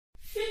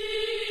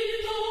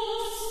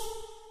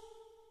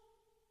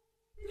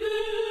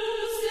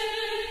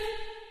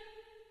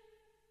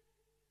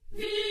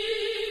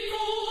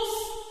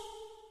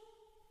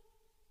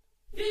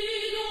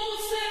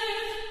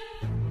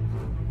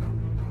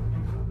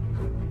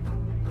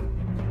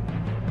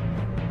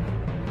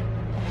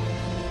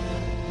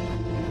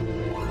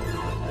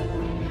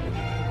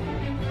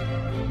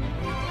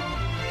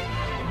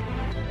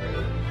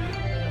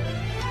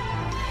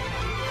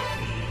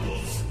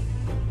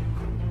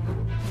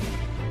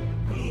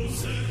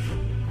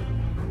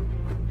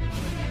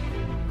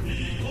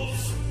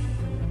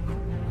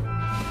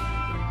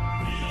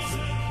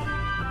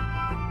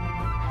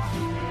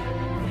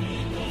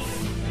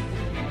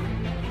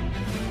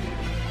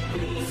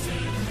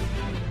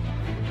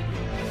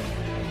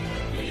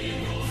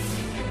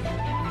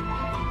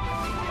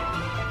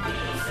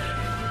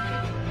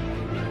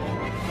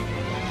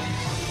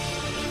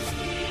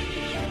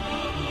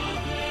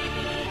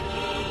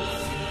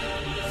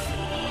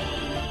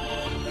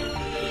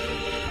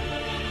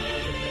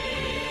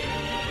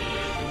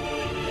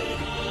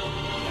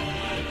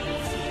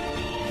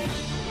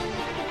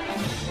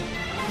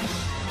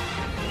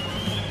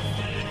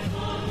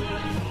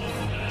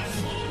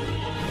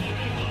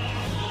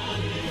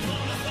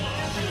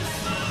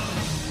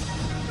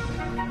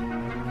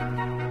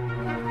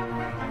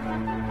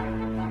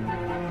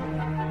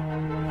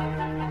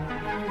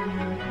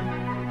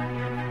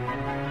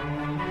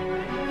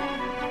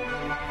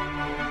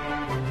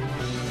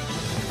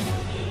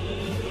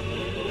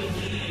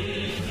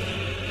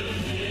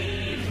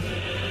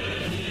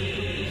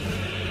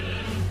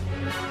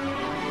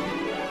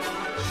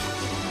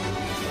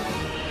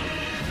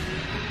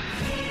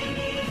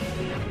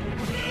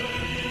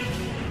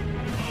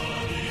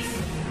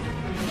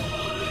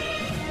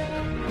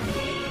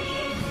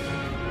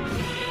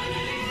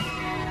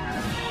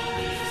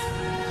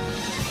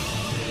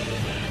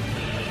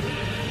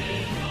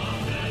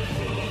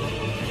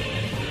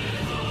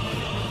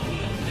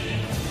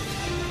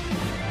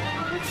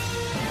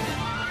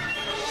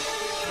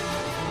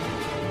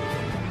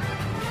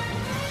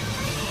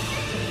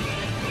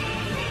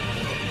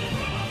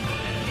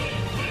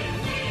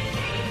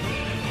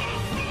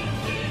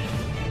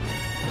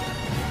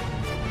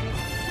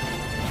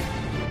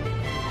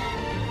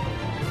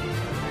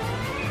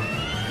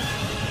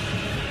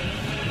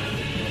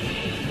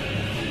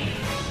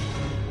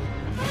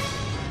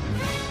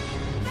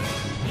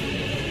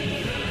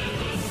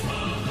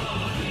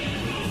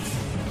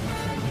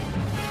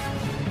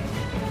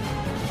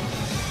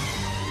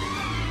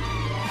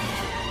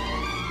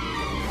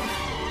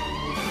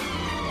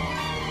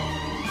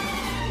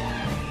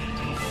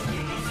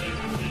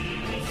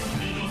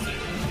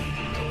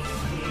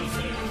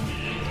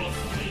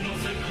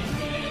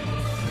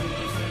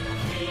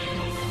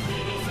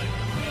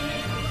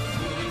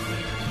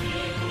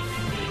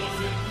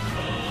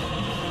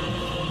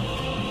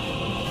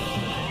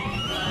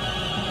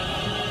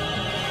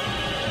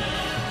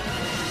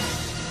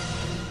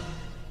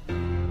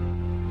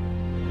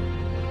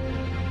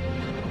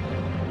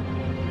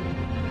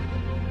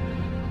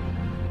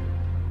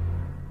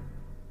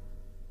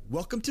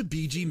Welcome to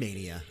BG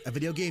Mania, a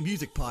video game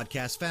music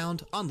podcast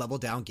found on Level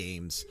Down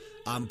Games.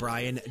 I'm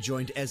Brian,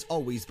 joined as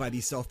always by the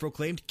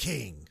self-proclaimed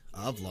king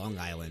of Long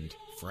Island,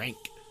 Frank.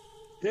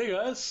 Hey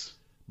guys.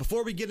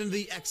 Before we get into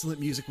the excellent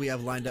music we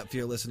have lined up for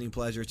your listening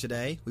pleasure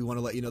today, we want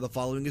to let you know the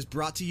following is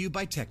brought to you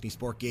by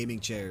Technisport Gaming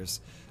Chairs.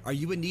 Are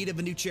you in need of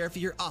a new chair for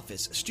your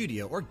office,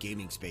 studio, or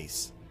gaming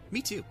space?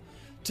 Me too.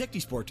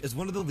 Technisport is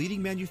one of the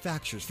leading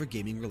manufacturers for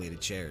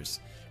gaming-related chairs.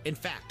 In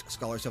fact,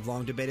 scholars have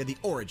long debated the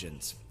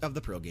origins of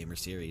the Pro Gamer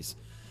series.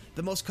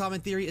 The most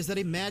common theory is that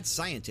a mad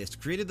scientist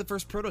created the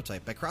first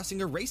prototype by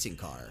crossing a racing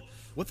car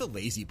with a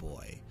lazy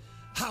boy.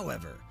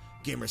 However,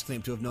 gamers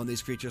claim to have known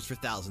these creatures for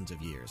thousands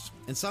of years,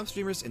 and some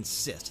streamers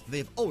insist they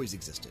have always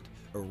existed,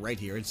 right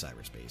here in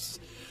cyberspace.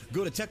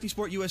 Go to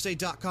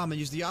TechnisportUSA.com and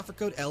use the offer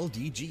code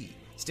LDG.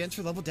 Stands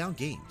for Level Down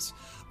Games.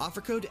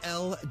 Offer code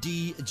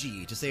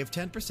LDG to save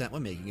 10%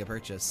 when making a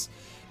purchase.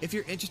 If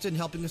you're interested in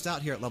helping us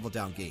out here at Level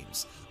Down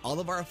Games,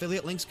 all of our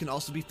affiliate links can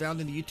also be found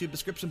in the YouTube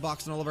description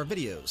box in all of our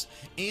videos,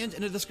 and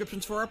in the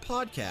descriptions for our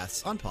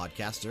podcasts on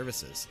podcast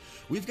services.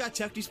 We've got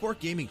Technisport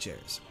Gaming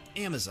Chairs,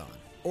 Amazon,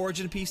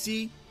 Origin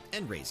PC,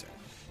 and Razer.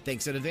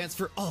 Thanks in advance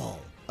for all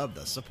of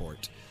the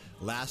support.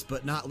 Last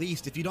but not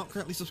least, if you don't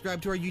currently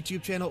subscribe to our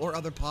YouTube channel or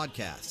other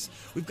podcasts,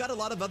 we've got a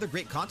lot of other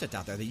great content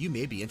out there that you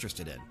may be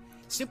interested in.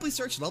 Simply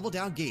search Level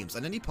Down Games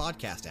on any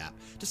podcast app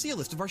to see a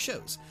list of our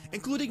shows,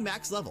 including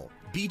Max Level,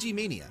 BG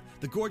Mania,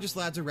 The Gorgeous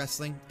Lads of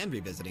Wrestling, and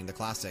Revisiting the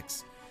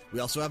Classics. We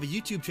also have a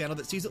YouTube channel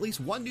that sees at least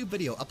one new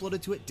video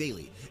uploaded to it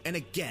daily, and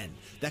again,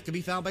 that can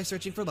be found by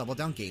searching for Level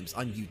Down Games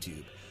on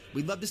YouTube.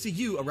 We'd love to see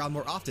you around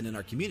more often in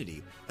our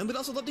community, and we'd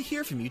also love to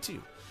hear from you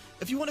too.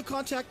 If you want to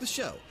contact the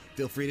show,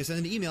 feel free to send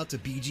an email to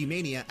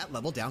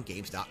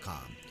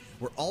bgmania@leveldowngames.com.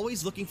 We're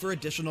always looking for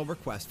additional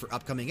requests for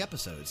upcoming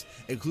episodes,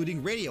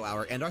 including Radio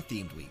Hour and our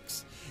themed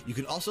weeks. You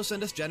can also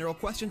send us general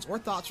questions or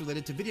thoughts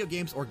related to video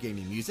games or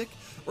gaming music,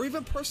 or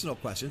even personal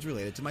questions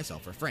related to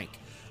myself or Frank.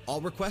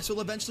 All requests will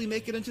eventually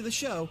make it into the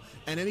show,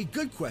 and any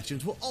good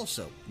questions will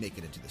also make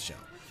it into the show.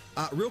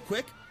 Real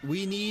quick,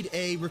 we need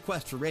a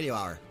request for Radio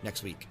Hour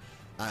next week.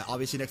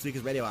 Obviously, next week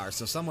is Radio Hour,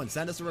 so someone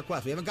send us a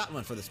request. We haven't gotten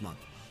one for this month,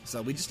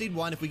 so we just need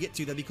one. If we get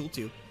two, that'd be cool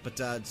too. But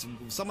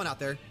someone out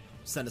there,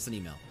 send us an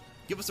email.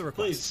 Give us a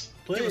request.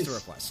 Please. Give us a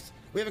request.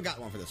 We haven't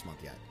gotten one for this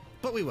month yet,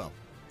 but we will.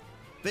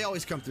 They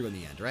always come through in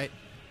the end, right?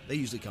 They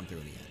usually come through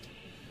in the end.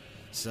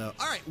 So,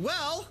 all right,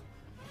 well,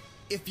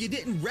 if you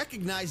didn't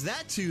recognize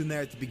that tune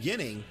there at the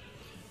beginning,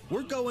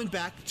 we're going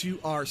back to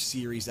our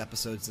series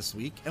episodes this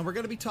week, and we're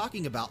going to be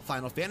talking about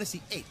Final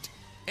Fantasy VIII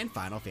and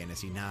Final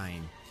Fantasy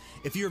IX.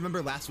 If you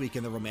remember last week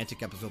in the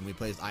romantic episode when we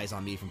played Eyes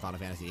on Me from Final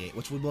Fantasy VIII,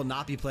 which we will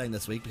not be playing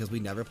this week because we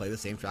never play the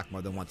same track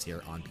more than once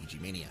here on BG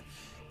Mania,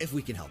 if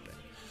we can help it.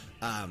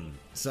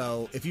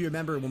 So if you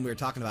remember when we were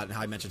talking about it and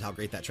how I mentioned how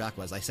great that track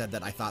was, I said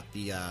that I thought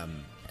the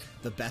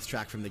best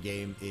track from the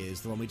game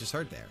is the one we just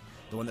heard there,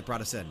 the one that brought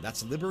us in.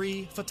 That's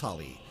Liberi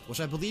Fatali, which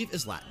I believe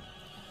is Latin.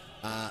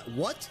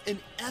 What an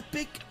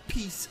epic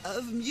piece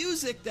of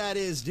music that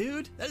is,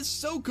 dude. That is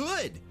so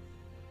good.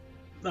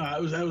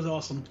 That was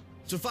awesome.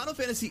 So Final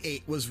Fantasy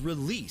VIII was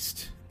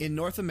released in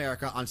North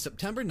America on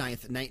September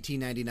 9th,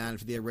 1999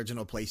 for the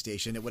original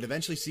PlayStation. It would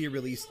eventually see a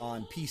release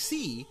on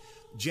PC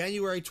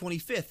January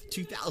 25th,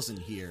 2000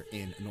 here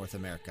in North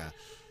America.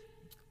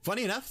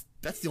 Funny enough,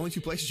 that's the only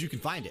two places you can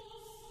find it.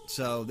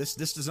 So this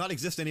does not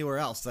exist anywhere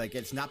else. Like,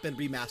 it's not been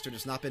remastered.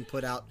 It's not been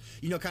put out.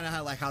 You know, kind of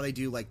how they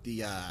do like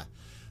the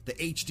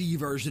HD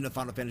version of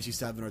Final Fantasy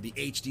VII or the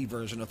HD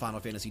version of Final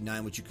Fantasy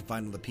IX, which you can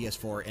find on the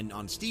PS4 and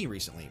on Steam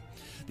recently.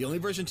 The only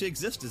version to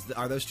exist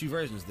are those two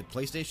versions, the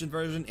PlayStation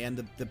version and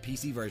the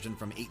PC version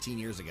from 18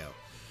 years ago.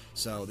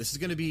 So this is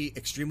going to be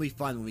extremely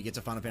fun when we get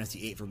to Final Fantasy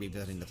VIII for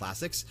revisiting the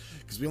classics,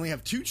 because we only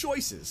have two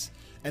choices,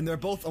 and they're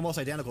both almost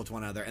identical to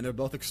one another, and they're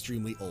both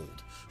extremely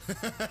old.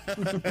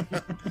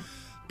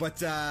 But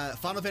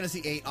Final Fantasy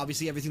VIII,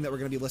 obviously everything that we're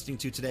going to be listening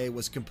to today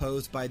was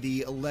composed by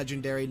the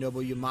legendary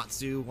Nobuo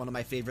Uematsu, one of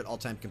my favorite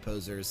all-time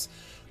composers.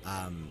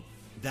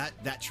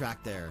 That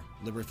track there,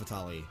 Liberi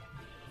Fatali,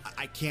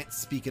 I can't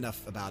speak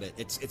enough about it.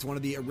 It's one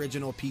of the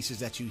original pieces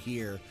that you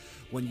hear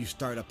when you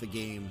start up the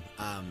game.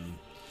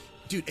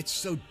 Dude, it's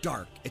so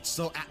dark. It's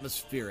so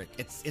atmospheric.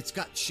 It's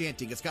got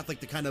chanting. It's got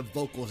like the kind of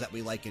vocals that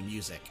we like in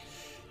music,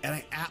 and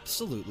I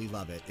absolutely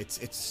love it.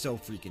 It's so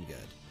freaking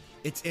good.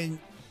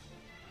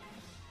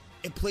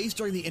 It plays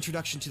during the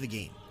introduction to the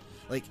game.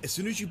 Like, as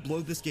soon as you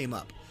blow this game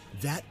up,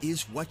 that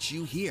is what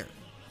you hear.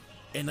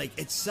 And, like,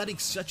 it's setting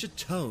such a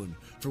tone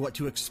for what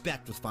to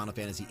expect with Final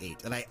Fantasy VIII.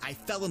 And I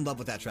fell in love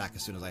with that track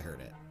as soon as I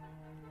heard it.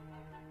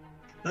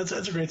 That's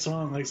a great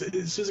song. Like,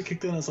 as soon as it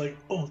kicked in, I was like,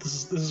 oh,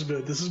 this is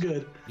good. This is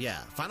good. Yeah,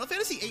 Final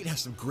Fantasy VIII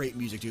has some great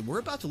music, dude. We're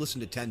about to listen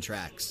to 10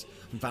 tracks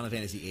from Final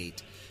Fantasy VIII.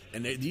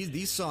 And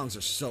these songs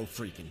are so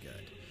freaking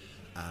good.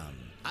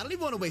 I don't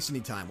even want to waste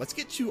any time. Let's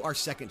get to our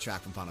second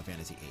track from Final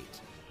Fantasy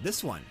VIII.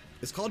 This one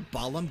is called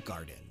Balamb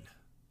Garden.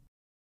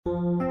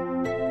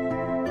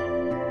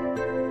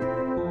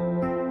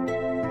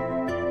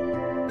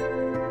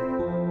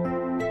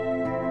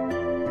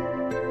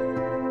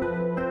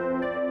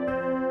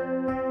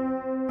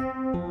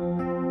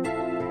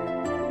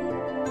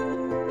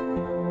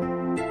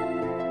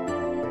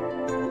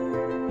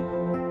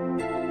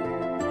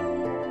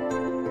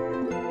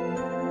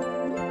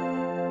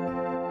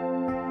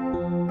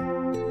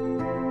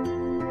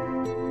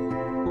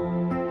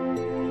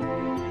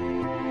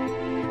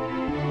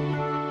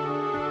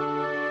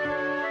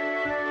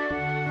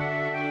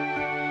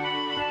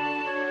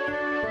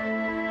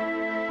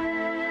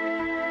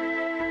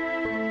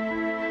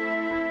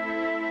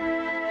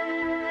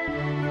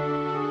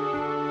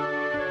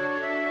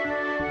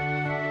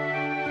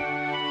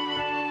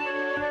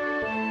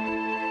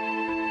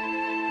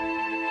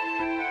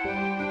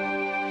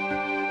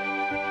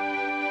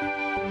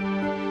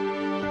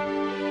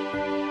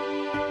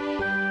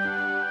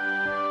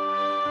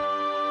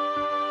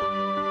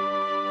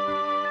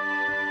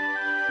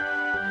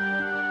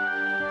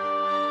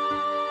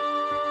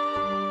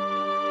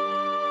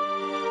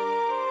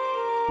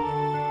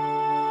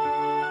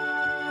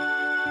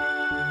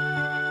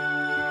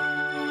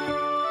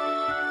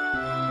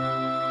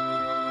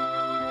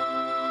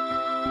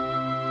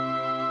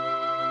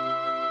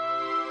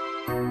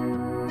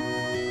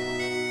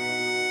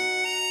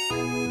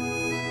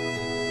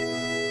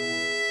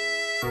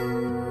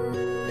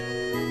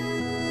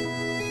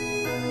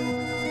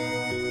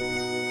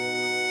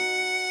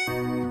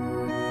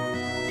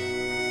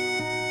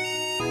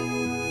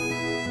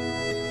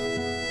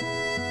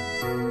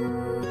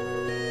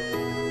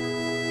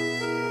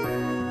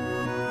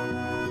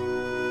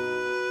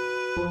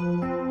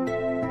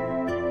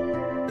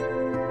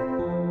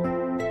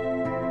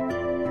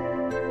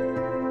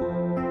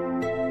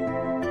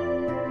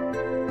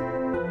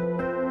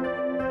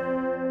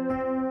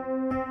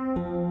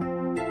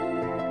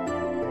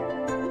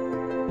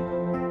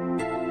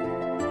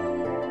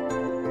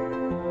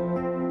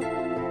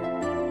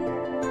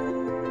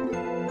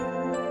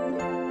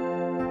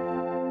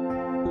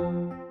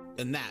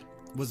 And that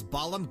was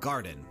Balamb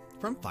Garden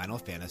from Final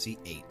Fantasy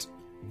VIII.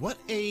 What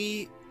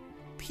a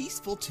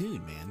peaceful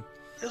tune, man.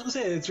 I was gonna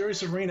say, it's very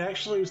serene. I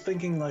actually was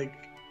thinking like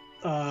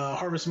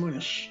Harvest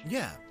Moonish.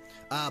 Yeah.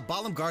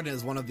 Balamb Garden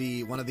is one of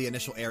the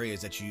initial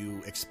areas that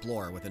you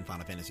explore within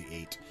Final Fantasy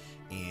VIII,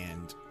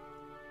 and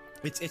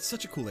it's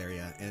such a cool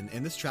area.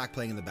 And this track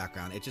playing in the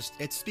background,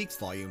 it speaks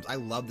volumes. I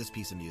love this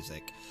piece of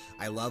music.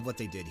 I love what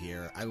they did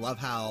here. I love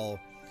how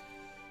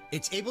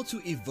it's able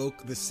to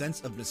evoke the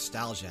sense of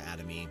nostalgia out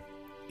of me,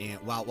 and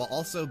while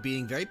also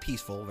being very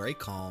peaceful, very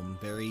calm,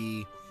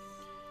 very,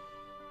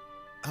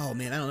 oh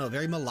man, I don't know,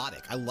 very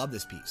melodic. I love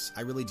this piece.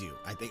 I really do.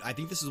 I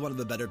think this is one of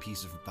the better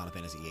pieces from Final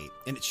Fantasy VIII,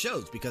 and it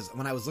shows because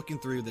when I was looking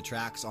through the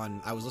tracks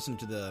I was listening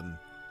to the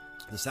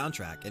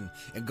soundtrack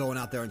and going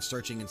out there and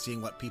searching and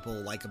seeing what people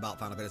like about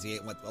Final Fantasy VIII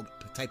and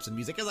what types of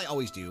music, as I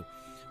always do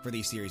for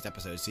these series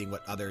episodes, seeing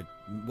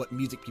what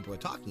music people are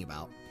talking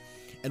about.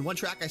 And one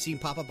track I seen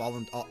pop up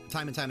all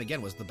time and time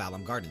again was the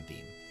Balamb Garden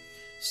theme.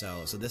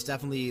 So this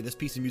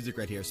piece of music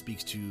right here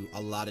speaks to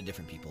a lot of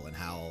different people and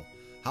how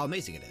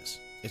amazing it is.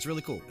 It's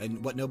really cool.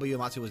 And what Nobuo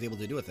Uematsu was able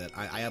to do with it,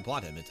 I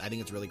applaud him. I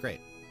think it's really great.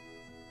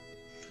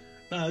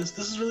 This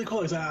is really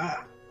cool.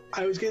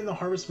 I was getting the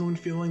Harvest Moon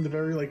feeling, the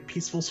very like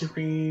peaceful,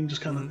 serene,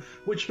 just kind of,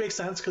 which makes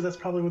sense because that's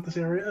probably what this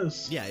area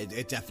is. Yeah,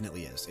 it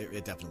definitely is.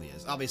 It definitely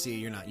is. Obviously,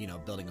 you're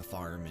not, building a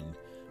farm and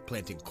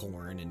planting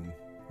corn and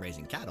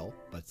raising cattle,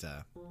 but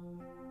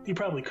you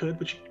probably could,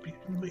 but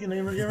you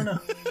never know.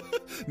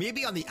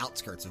 Maybe on the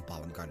outskirts of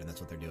Balamb Garden,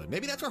 that's what they're doing.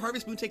 Maybe that's where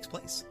Harvest Moon takes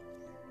place.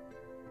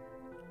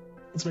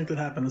 Let's make that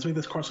happen. Let's make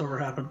this crossover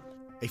happen.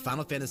 A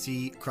Final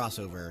Fantasy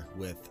crossover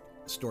with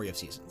Story of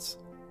Seasons.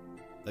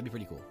 That'd be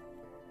pretty cool.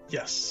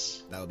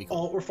 Yes. That would be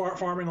cool. We're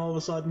farming, all of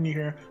a sudden you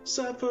hear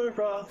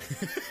Sephiroth.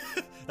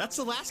 That's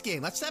the last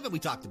game. That's 7 we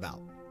talked about.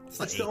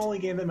 That's the only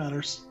game that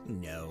matters.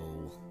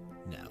 No.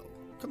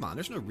 Come on,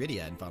 there's no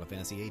Rydia in Final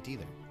Fantasy VIII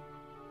either.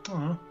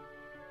 Uh-huh.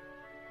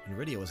 And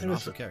Rydia was an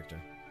awesome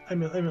character. I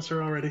miss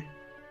her already.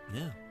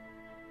 Yeah.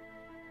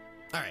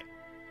 All right.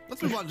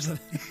 Let's move on to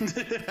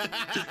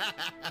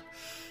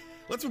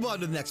Let's move on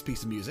to the next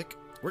piece of music.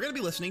 We're going to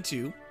be listening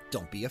to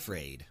Don't Be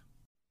Afraid.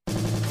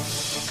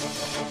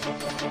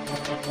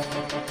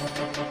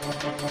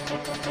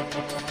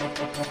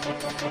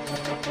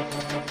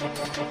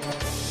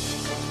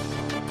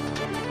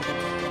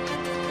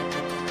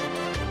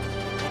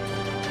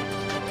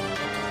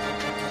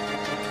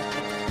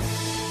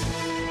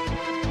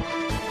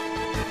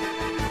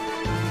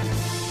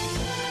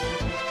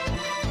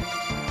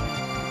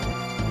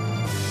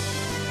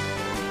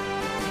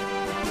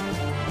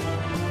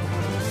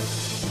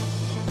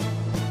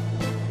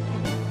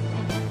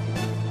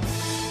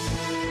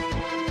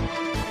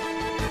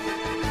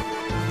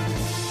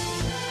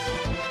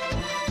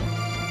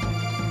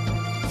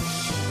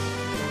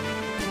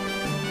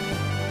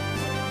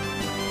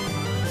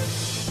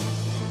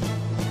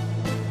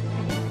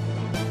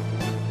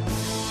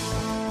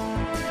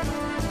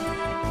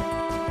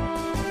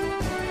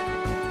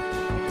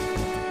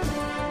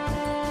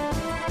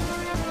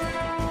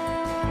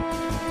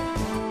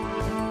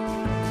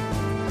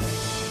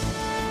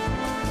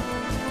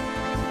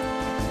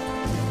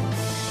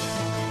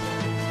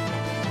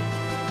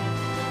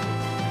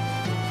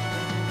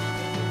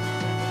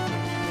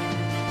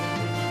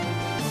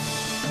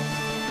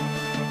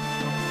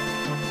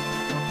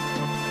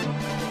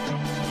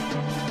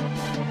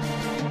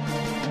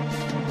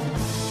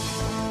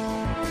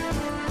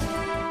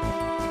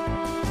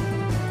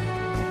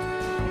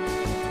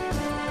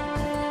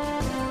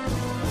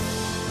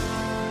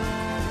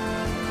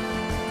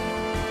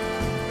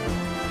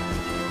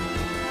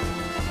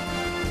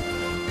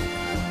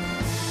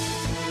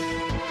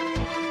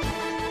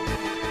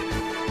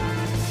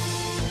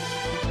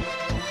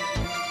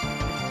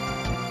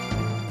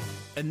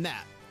 And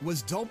that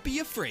was Don't Be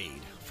Afraid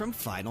from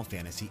Final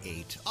Fantasy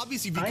VIII.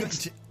 Obviously,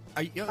 because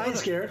I'm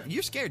scared.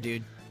 You're scared,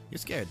 dude. You're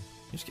scared.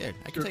 You're scared.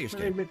 I can tell you're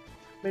scared.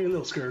 Maybe a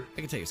little scared.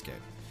 I can tell you're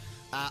scared.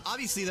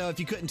 Obviously, though, if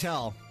you couldn't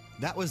tell,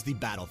 that was the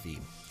battle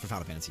theme for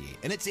Final Fantasy VIII.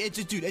 And it's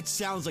just, dude, it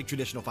sounds like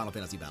traditional Final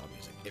Fantasy battle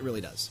music. It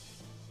really does.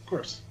 Of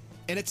course.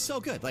 And it's so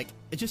good. Like,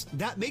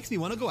 that makes me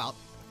want to go out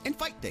and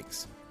fight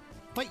things.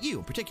 Fight you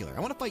in particular.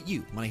 I want to fight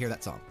you when I hear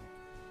that song.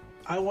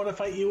 I want to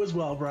fight you as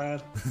well,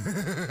 Brad.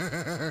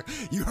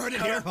 You heard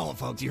it here,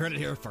 folks. You heard it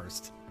here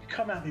first.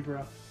 Come at me,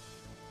 bro.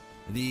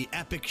 The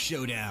epic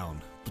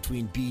showdown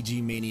between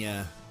BG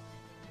Mania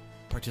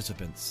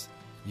participants.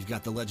 You've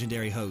got the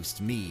legendary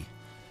host, me,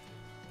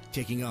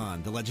 taking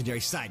on the legendary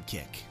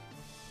sidekick,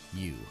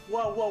 you.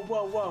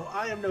 Whoa.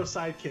 I am no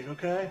sidekick,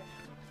 okay?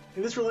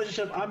 In this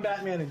relationship, I'm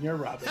Batman and you're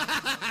Robin.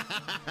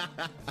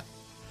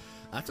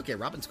 That's okay.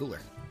 Robin's cooler.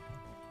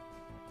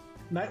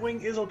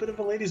 Nightwing is a bit of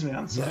a ladies'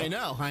 man. So. I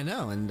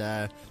know, and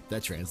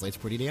that translates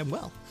pretty damn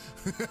well.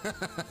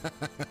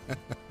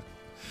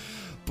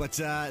 But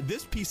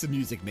this piece of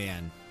music,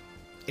 man,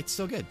 it's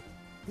so good.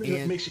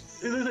 It makes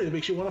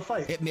you want to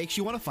fight. It makes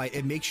you want to fight.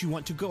 It makes you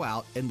want to go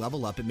out and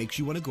level up. It makes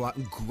you want to go out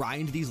and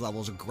grind these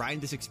levels or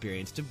grind this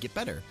experience to get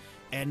better.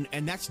 And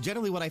that's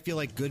generally what I feel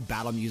like good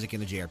battle music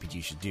in a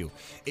JRPG should do.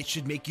 It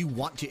should make you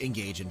want to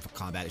engage in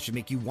combat. It should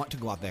make you want to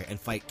go out there and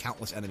fight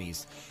countless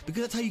enemies,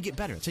 because that's how you get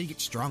better. That's how you get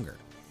stronger,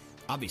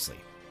 obviously.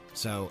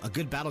 So a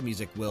good battle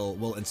music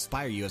will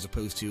inspire you, as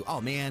opposed to,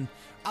 oh man,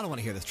 I don't want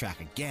to hear this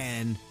track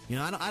again. You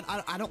know,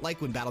 I don't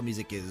like when battle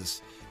music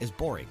is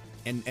boring.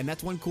 And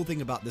that's one cool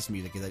thing about this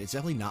music, is that it's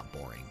definitely not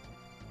boring.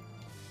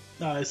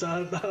 No, it's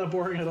not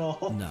boring at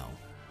all. No.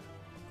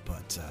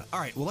 But, all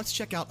right, well, let's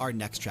check out our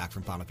next track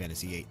from Final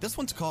Fantasy VIII. This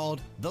one's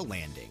called The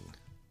Landing.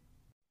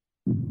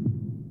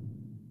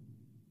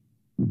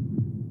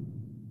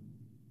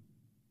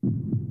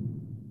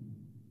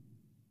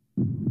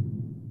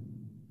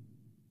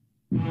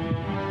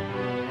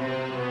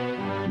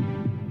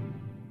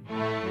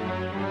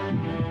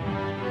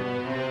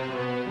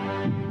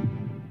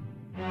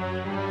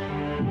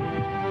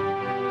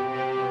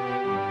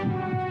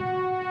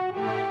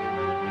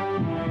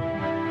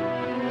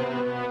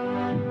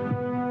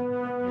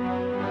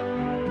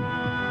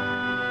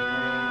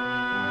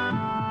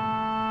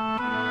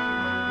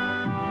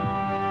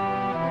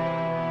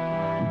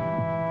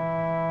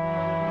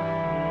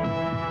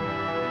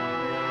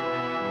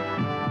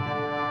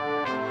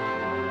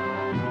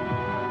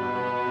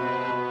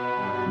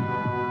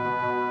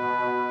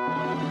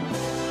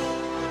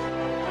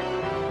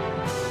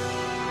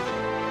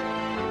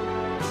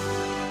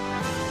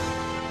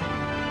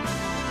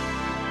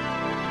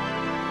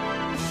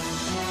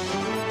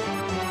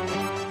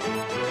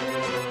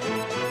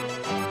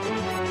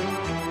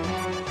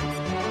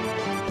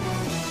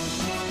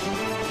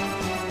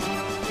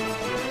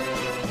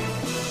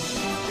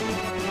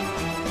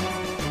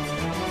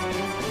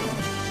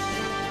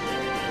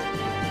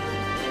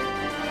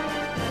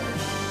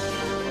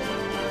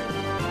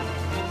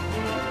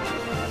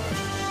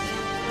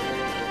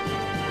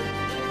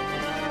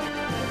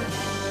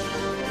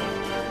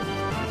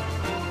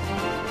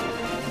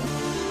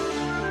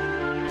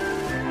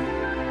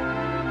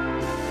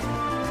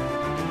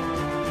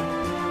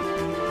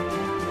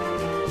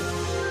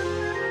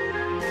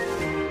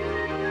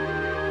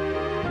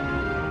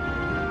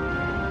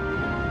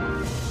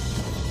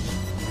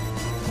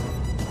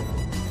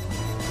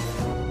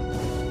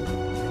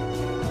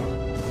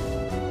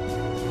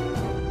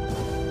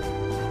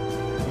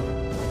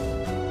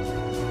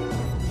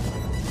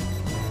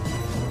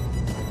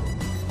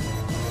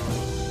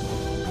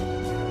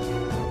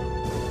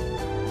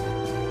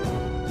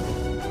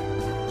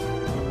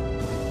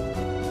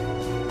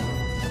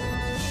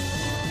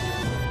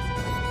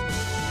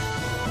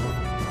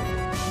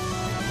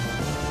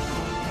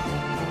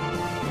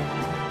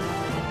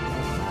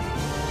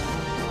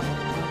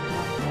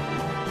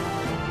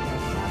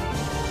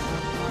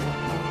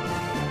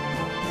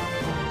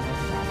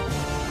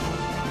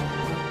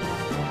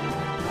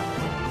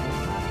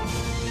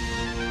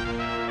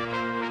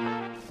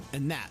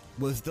 And that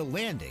was The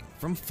Landing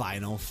from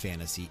Final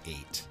Fantasy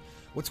VIII.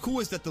 What's cool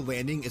is that The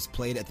Landing is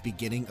played at the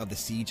beginning of the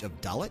Siege of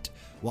Dalit,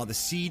 while the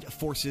Seed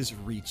forces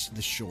reach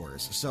the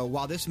shores. So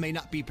while this may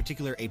not be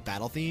particular a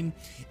battle theme,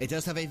 it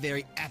does have a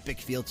very epic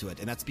feel to it,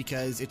 and that's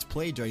because it's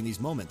played during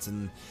these moments,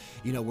 and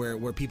you know,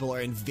 where people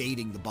are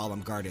invading the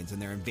Balamb Gardens and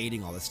they're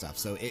invading all this stuff.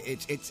 So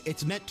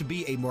it's meant to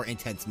be a more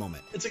intense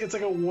moment. It's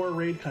like a war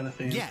raid kind of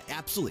thing. Yeah,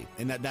 absolutely,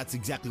 and that's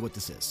exactly what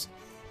this is.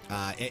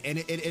 And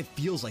it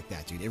feels like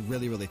that, dude. It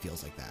really, really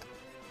feels like that.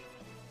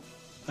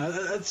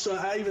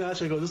 I even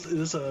actually go, is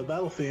this a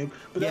battle theme?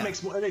 But that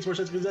makes more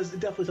sense, because it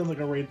definitely sounds like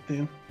a raid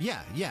theme.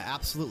 Yeah,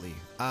 absolutely.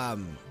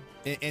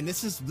 And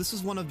this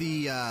is one of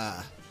the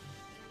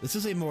this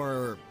is a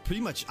more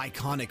pretty much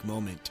iconic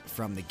moment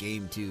from the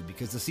game too,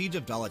 because the Siege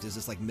of Dalit is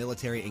this like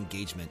military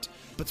engagement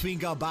between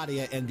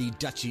Galbadia and the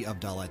Duchy of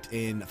Dalit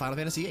in Final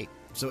Fantasy VIII.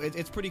 So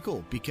it's pretty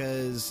cool,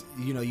 because,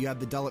 you know, you have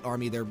the Dalit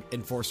army, they're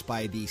enforced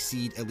by the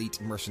Seed Elite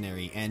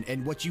Mercenary,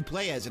 and what you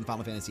play as in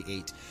Final Fantasy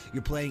VIII,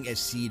 you're playing as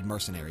Seed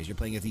mercenaries, you're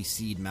playing as these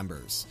Seed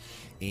members,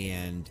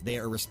 and they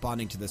are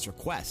responding to this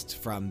request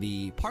from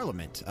the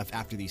Parliament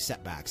after these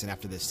setbacks and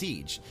after this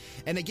siege.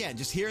 And again,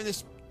 just hearing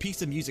this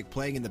piece of music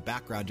playing in the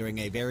background during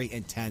a very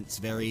intense,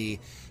 very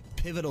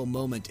pivotal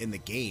moment in the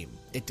game,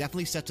 it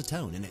definitely sets a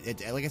tone. And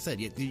it like I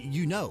said,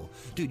 you know,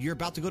 dude, you're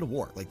about to go to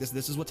war. Like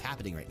this is what's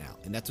happening right now,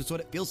 and that's just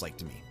what it feels like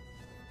to me.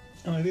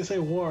 And like they say,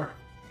 war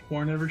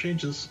never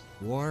changes.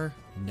 War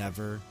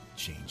never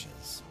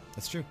changes.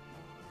 That's true.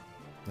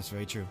 That's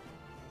very true.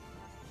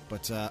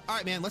 But all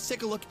right, man, let's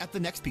take a look at the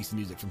next piece of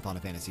music from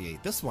Final Fantasy VIII.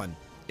 This one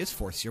is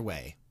Force Your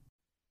Way.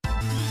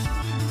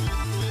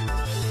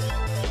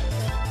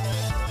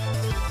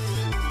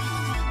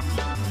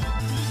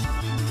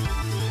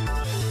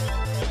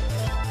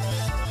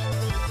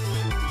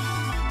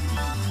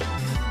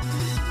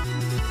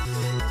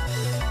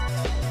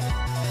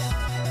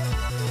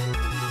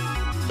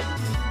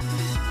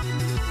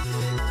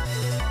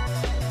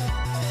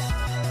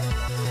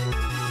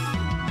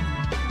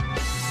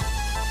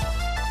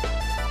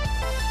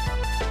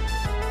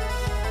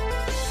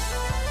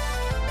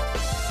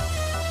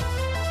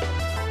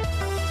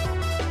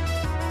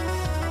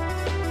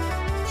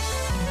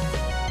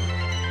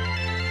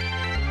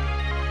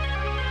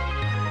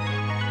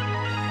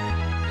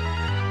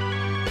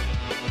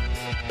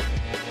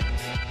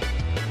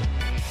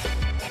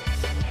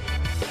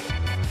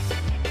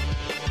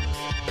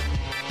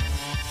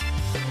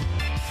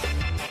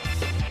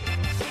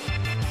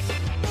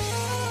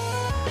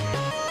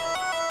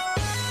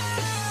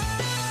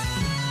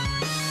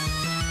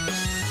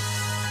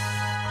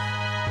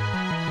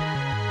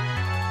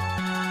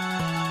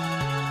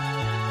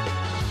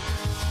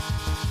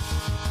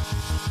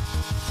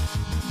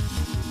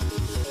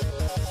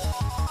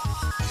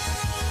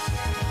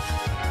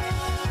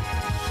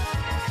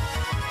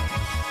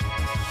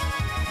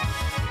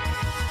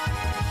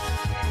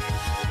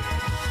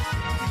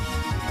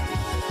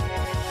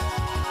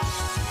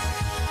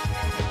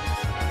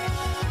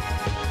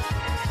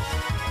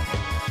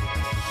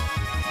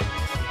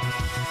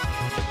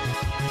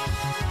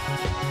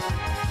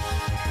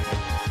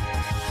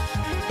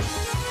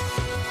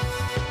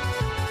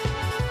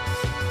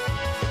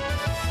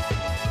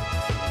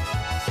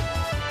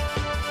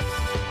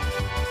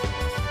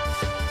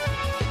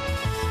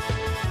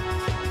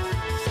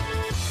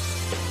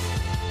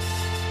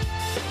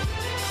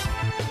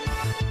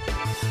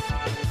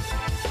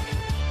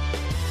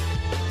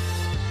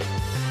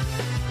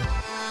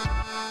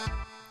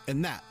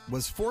 And that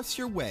was Force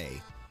Your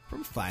Way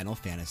from Final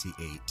Fantasy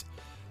VIII.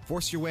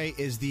 Force Your Way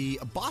is the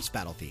boss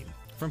battle theme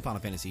from Final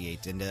Fantasy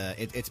VIII, and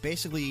it's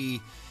basically,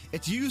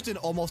 it's used in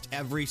almost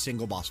every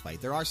single boss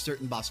fight. There are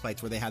certain boss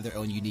fights where they have their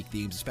own unique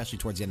themes, especially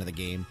towards the end of the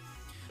game.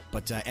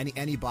 But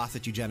any boss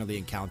that you generally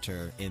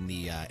encounter in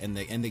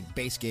the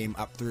base game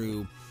up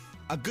through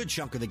a good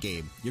chunk of the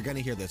game, you're going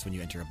to hear this when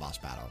you enter a boss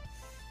battle.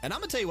 And I'm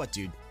going to tell you what,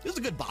 dude, this is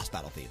a good boss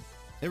battle theme.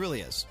 It really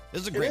is.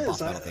 This is a great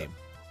boss battle theme.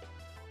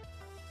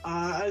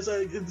 As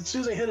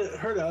soon as I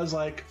heard it, I was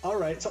like, all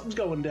right, something's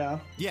going down.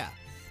 Yeah.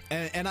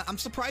 And I'm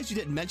surprised you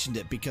didn't mention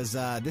it because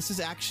this is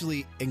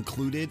actually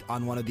included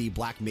on one of the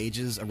Black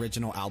Mage's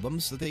original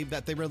albums that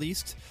they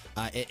released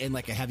in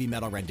like a heavy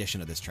metal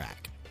rendition of this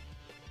track.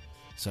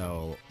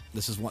 So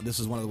this is one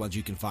of the ones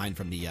you can find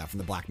from the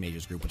Black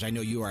Mage's group, which I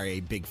know you are a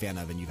big fan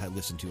of and you've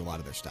listened to a lot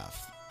of their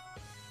stuff.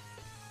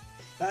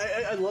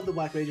 I love the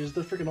Black Mages.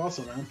 They're freaking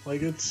awesome, man. Like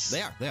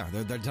they are.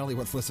 They're totally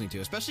worth listening to,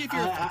 especially if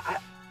you're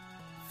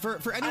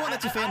for anyone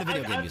that's a fan of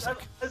video game music.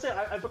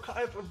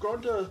 I've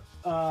grown to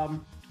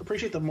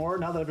appreciate them more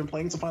now that I've been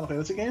playing some Final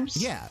Fantasy games.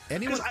 Yeah,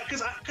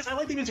 because I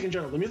like the music in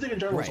general. The music in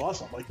general is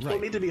awesome. Like you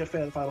don't need to be a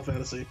fan of Final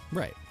Fantasy.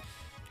 Right.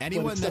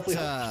 Anyone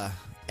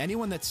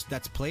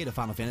that's played a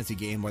Final Fantasy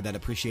game or that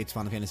appreciates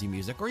Final Fantasy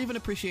music or even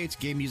appreciates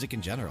game music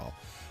in general,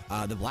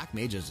 the Black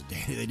Mages,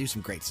 they do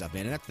some great stuff,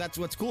 man. And that's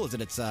what's cool is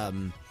that it's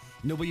Nobuo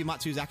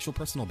Uematsu's actual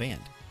personal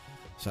band.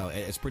 So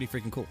it's pretty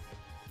freaking cool.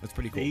 It's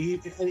pretty cool. He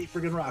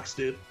freaking rocks,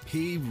 dude.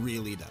 He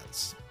really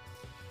does.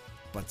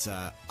 But,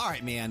 all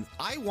right, man,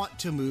 I want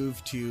to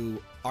move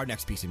to our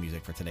next piece of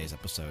music for today's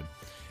episode.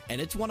 And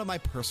it's one of my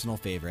personal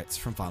favorites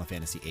from Final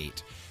Fantasy VIII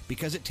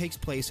because it takes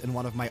place in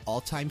one of my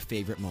all-time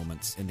favorite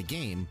moments in the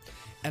game.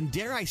 And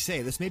dare I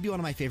say, this may be one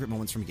of my favorite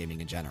moments from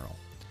gaming in general.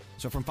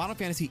 So from Final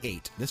Fantasy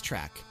VIII, this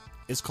track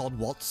is called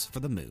Waltz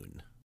for the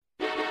Moon.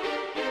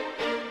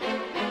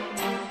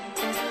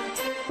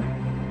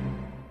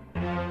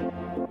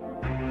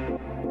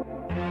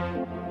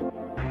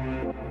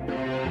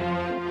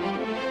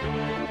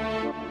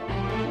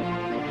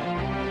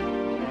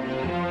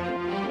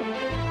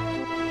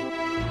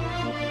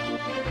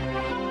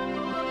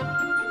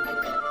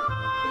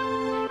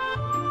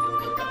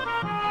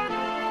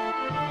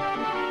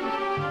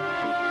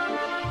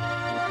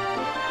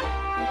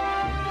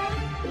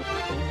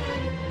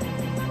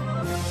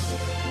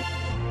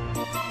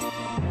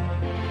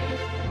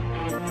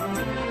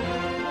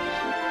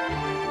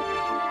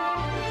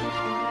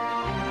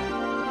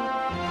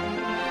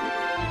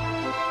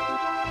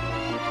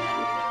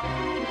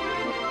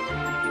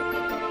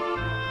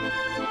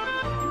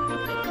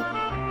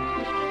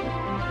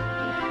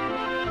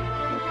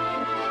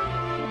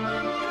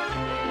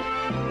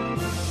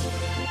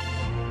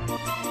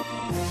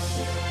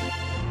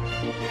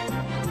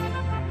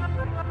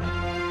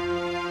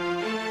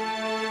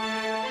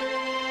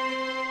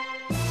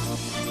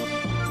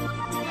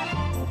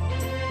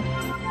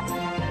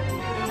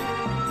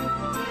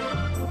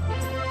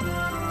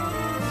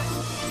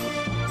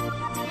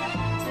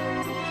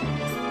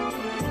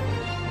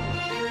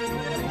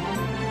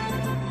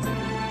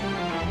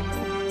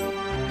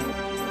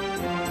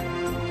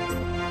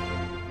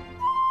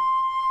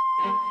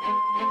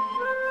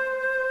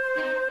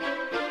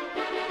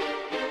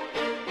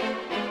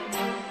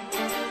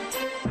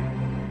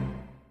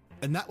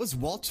 And that was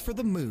Waltz for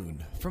the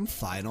Moon from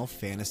Final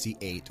Fantasy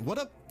VIII. What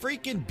a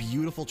freaking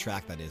beautiful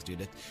track that is,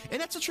 dude.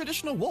 And that's a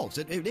traditional waltz.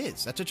 It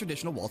is. That's a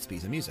traditional waltz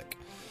piece of music.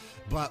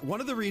 But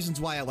one of the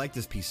reasons why I like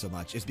this piece so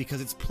much is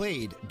because it's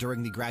played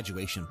during the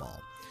graduation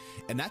ball.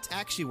 And that's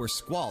actually where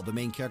Squall, the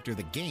main character of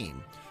the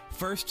game,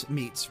 first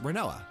meets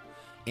Rinoa.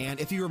 And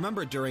if you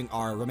remember during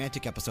our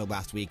romantic episode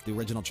last week, the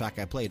original track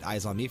I played,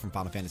 Eyes on Me from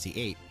Final Fantasy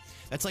VIII,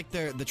 that's like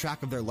the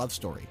track of their love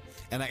story.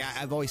 And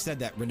I've always said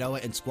that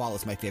Rinoa and Squall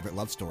is my favorite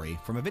love story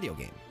from a video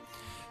game.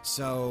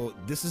 So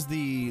this is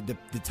the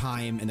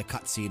time in the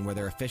cutscene where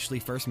they're officially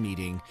first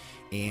meeting.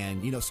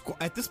 And, you know,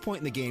 at this point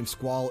in the game,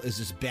 Squall is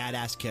this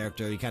badass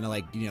character. He kind of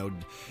like, you know,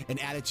 an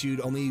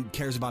attitude, only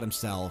cares about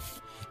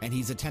himself. And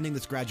he's attending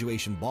this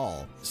graduation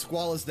ball.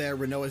 Squall is there,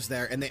 Rinoa's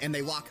there, and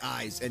they lock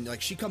eyes. And,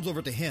 like, she comes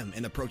over to him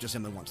and approaches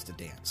him and wants to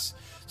dance.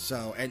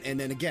 So, and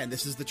then again,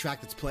 this is the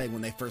track that's playing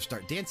when they first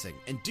start dancing.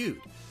 And,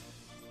 dude,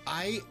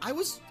 I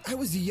was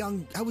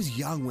young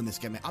when this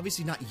came out.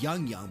 Obviously not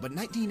young, but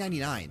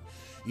 1999.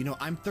 You know,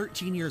 I'm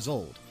 13 years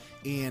old,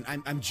 and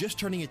I'm just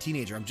turning a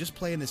teenager. I'm just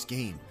playing this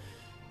game,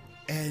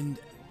 and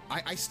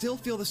I still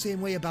feel the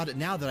same way about it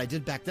now that I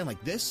did back then.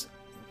 Like this,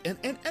 and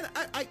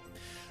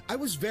I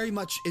was very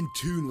much in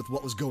tune with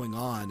what was going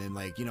on, and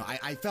like, you know,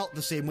 I felt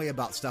the same way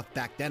about stuff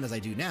back then as I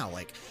do now.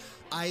 Like,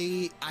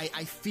 I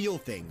feel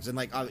things, and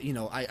like, you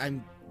know,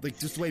 I'm. Like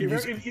just the way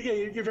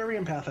you're very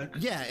empathic.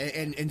 Yeah,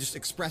 and just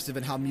expressive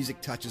in how music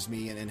touches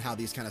me and how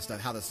these kind of stuff,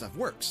 how this stuff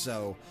works.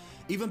 So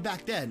even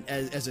back then,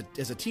 as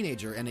a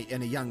teenager and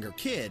a younger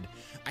kid,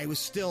 I was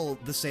still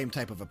the same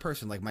type of a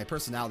person. Like my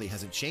personality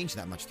hasn't changed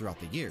that much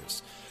throughout the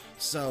years.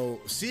 So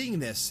seeing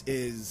this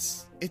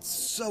it's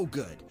so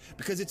good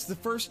because it's the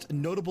first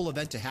notable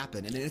event to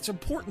happen, and its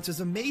importance is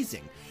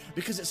amazing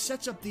because it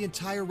sets up the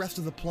entire rest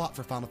of the plot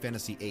for Final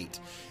Fantasy VIII.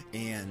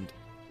 And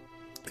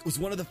it was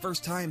one of the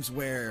first times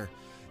where,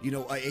 you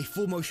know, a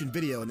full motion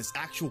video and this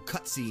actual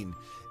cutscene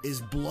is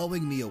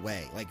blowing me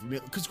away. Like,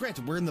 because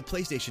granted, we're in the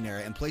PlayStation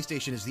era, and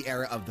PlayStation is the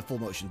era of the full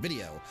motion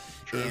video,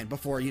 and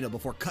before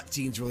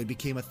cutscenes really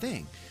became a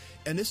thing.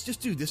 And this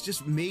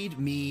just made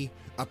me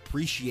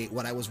appreciate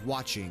what I was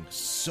watching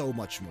so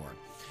much more.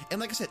 And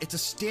like I said, it's a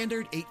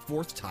standard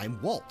 8/4 time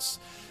waltz.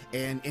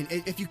 And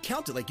if you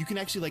count it, like, you can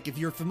actually, like, if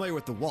you're familiar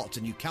with the waltz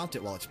and you count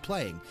it while it's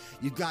playing,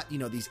 you've got, you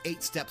know, these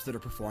 8 steps that are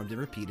performed and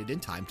repeated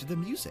in time to the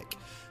music.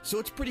 So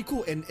it's pretty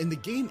cool. And the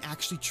game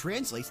actually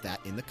translates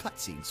that in the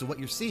cutscene. So what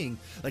you're seeing,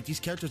 like,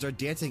 these characters are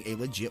dancing a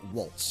legit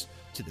waltz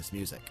to this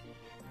music.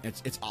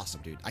 It's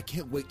awesome, dude. I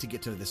can't wait to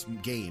get to this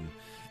game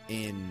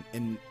in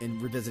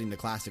revisiting the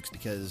classics,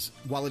 because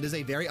while it is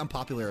a very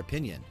unpopular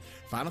opinion,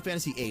 Final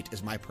Fantasy VIII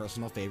is my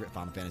personal favorite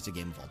Final Fantasy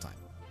game of all time.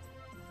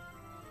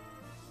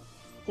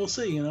 We'll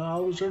see. You know,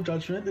 I'll reserve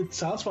judgment. It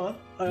sounds fun.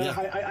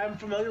 I'm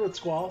familiar with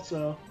Squall,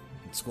 so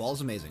Squall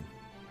is amazing.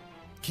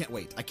 Can't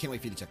wait. I can't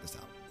wait for you to check this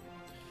out.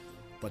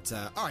 But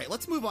all right,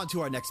 let's move on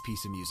to our next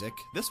piece of music.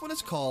 This one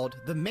is called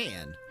 "The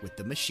Man with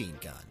the Machine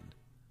Gun."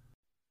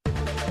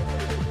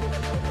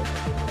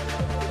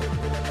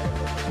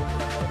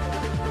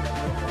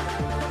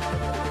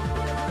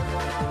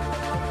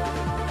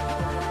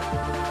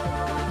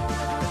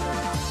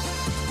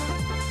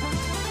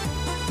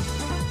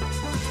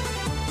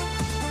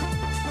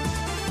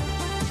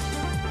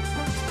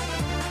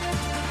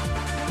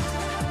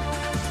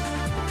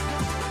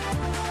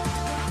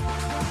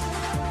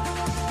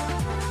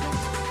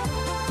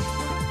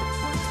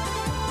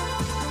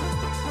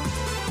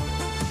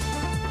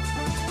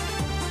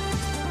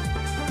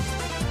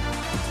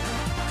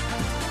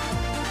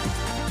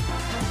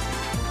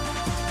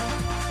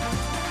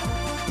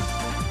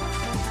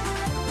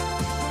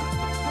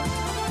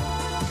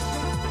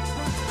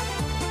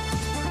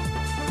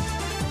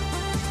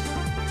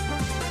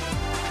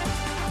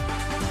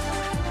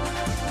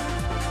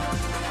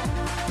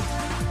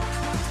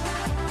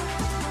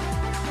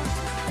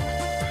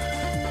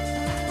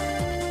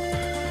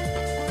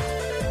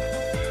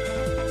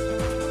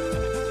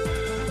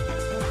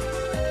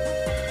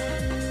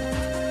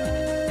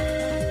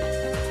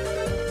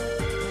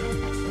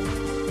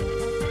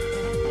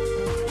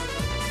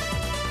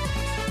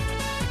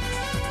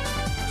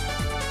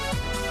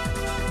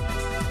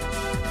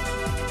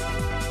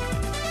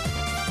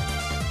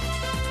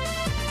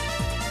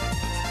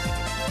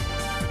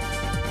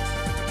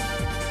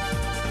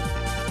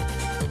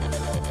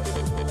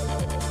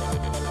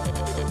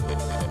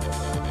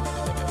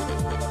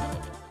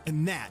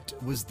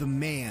 Was "The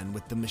Man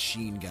with the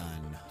Machine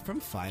Gun" from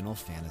Final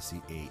Fantasy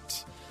VIII.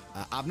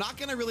 I'm not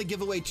going to really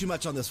give away too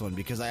much on this one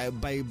because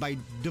by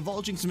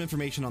divulging some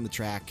information on the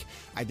track,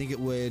 I think it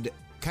would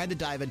kind of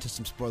dive into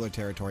some spoiler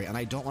territory, and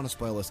I don't want to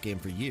spoil this game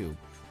for you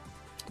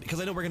because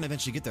I know we're going to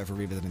eventually get there for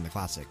revisiting the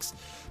classics.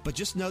 But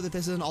just know that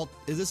this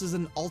is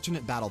an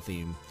alternate battle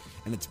theme,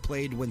 and it's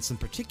played when some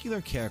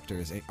particular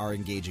characters are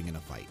engaging in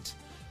a fight.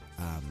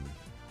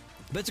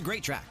 But it's a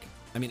great track.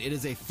 I mean, it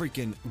is a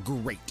freaking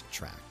great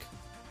track.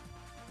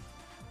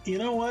 You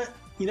know what?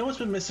 You know what's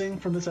been missing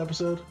from this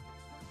episode?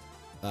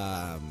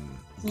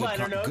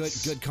 Liner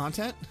notes. Good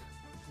content?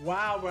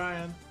 Wow,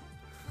 Brian.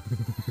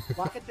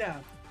 Lock it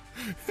down.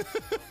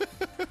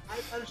 I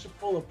managed to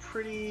pull a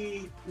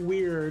pretty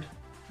weird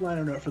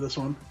liner note for this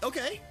one.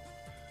 Okay.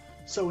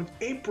 So in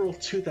April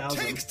 2000...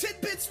 Tank's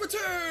Tidbits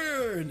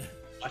return!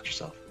 Watch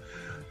yourself.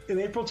 In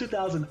April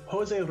 2000,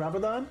 Jose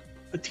Rabadan,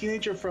 a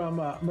teenager from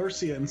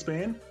Murcia in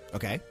Spain,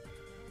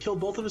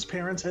 killed both of his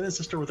parents and his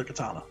sister with a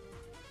katana.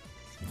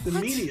 The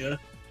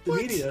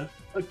media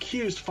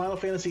accused Final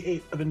Fantasy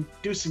VIII of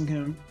inducing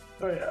him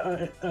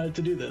to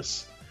do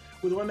this,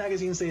 with one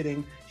magazine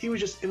stating he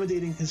was just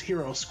imitating his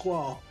hero,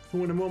 Squall,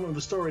 who in a moment of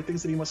the story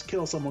thinks that he must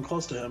kill someone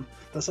close to him,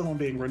 that someone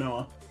being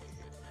Rinoa.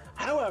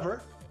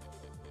 However,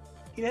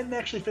 he hadn't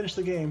actually finished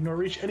the game, nor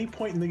reached any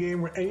point in the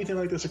game where anything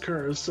like this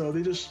occurs, so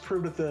they just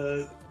proved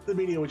that the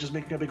media was just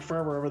making a big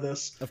fervor over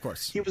this. Of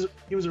course. He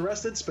was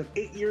arrested, spent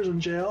 8 years in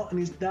jail, and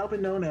he's now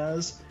been known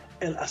as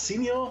El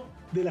Asesino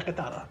de la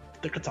Katana,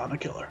 the Katana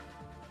Killer.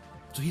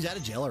 So he's out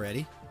of jail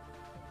already?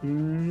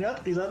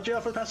 Yep, he's out of jail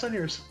for the past 10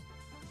 years.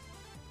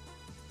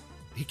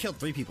 He killed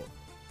 3 people.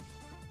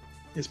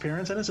 His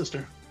parents and his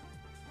sister.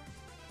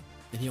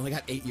 And he only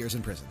got 8 years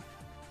in prison.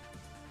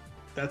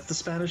 That's the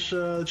Spanish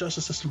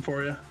justice system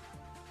for you.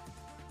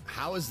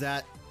 How is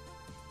that?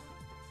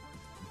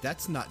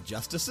 That's not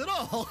justice at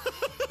all.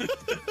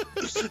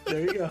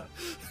 There you go.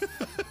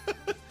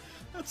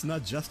 That's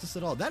not justice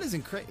at all. That is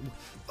incredible.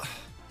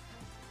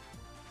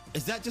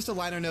 Is that just a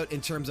liner note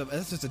in terms of...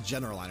 That's just a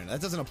general liner note.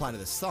 That doesn't apply to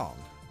this song.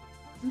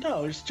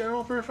 No, it's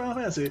general for Final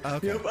Fantasy.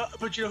 Okay. You know,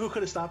 but you know who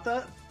could have stopped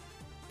that?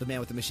 The man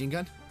with the machine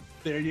gun?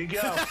 There you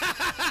go.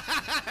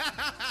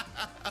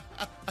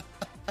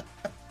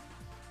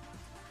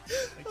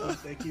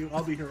 Thank you.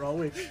 I'll be here all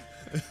week.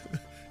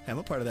 Hey, I'm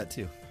a part of that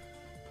too.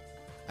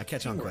 I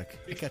catch on quick.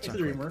 I catch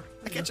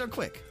on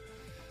quick.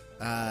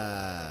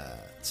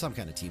 Some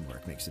kind of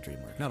teamwork makes the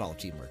dream work. Not all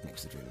teamwork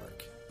makes the dream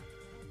work.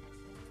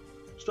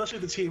 Especially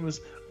if the team is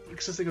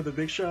consisting of the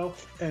Big Show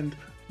and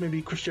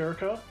maybe Chris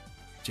Jericho.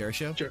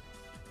 Jericho?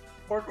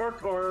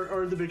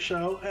 Or the Big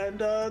Show and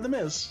the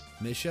Miz.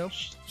 Miz Show?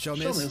 Show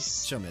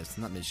Miz,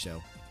 not Miz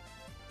Show.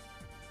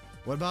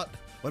 What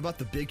about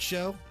the Big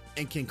Show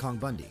and King Kong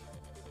Bundy?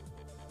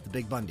 The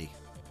Big Bundy.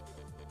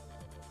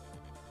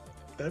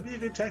 That'd be a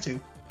good tag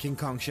team. King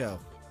Kong Show.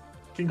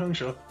 King Kong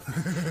Show.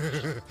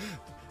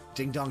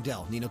 Ding Dong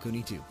Dell, Ni no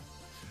Kuni 2.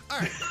 All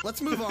right,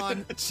 let's move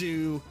on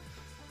to...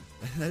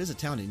 That is a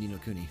town in Ni no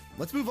Kuni.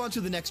 Let's move on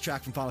to the next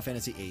track from Final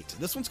Fantasy VIII.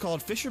 This one's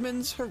called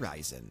Fisherman's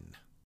Horizon.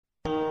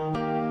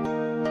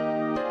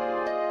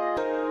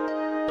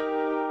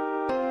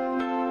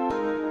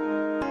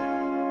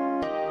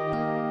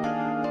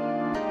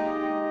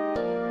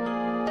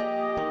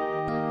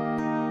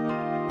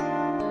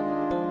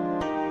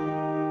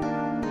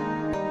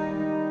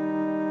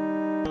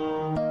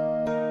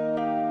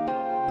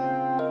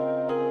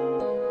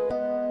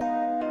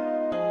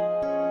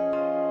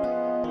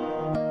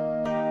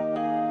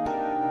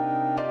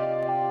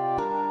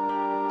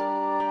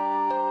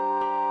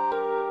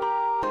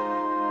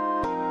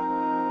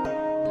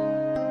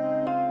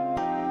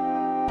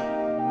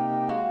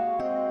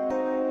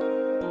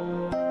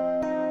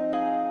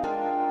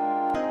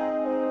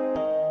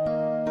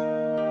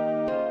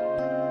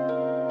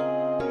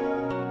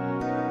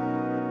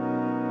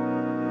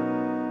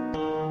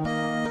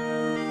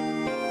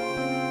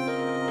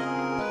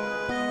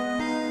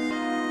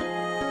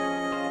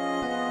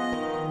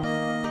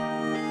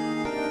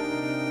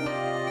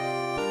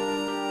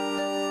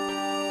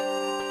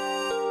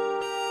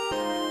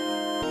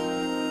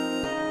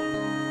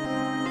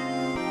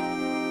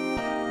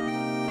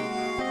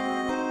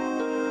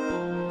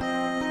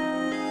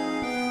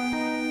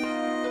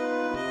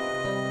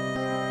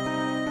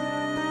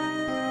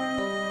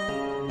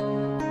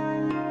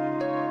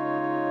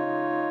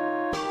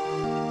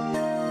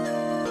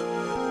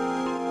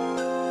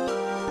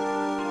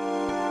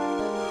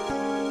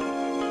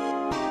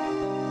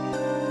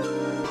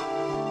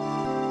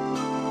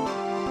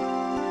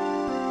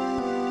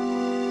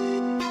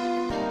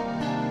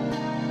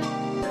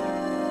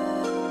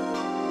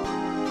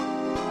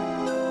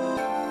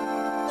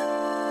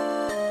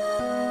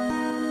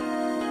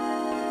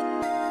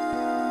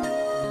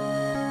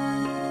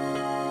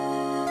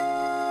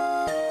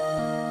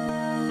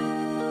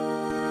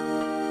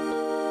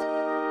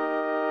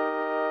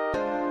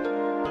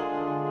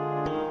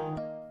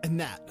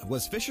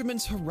 Was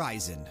Fisherman's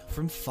Horizon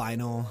from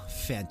Final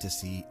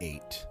Fantasy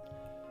VIII.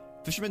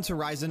 Fisherman's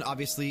Horizon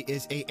obviously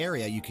is an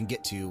area you can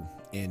get to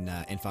in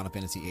Final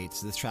Fantasy VIII.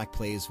 So this track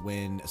plays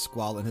when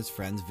Squall and his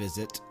friends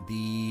visit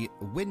the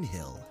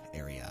Windhill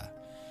area,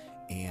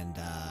 and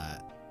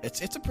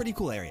it's a pretty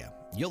cool area.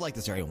 You'll like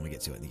this area when we get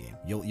to it in the game.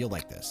 You'll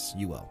like this.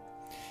 You will.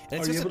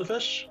 And are you able to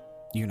fish?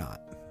 You're not.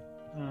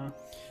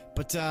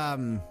 But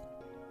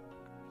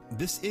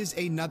this is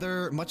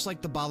another, much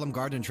like the Balam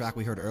Garden track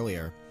we heard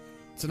earlier.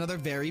 It's another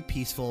very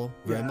peaceful,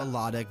 very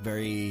melodic,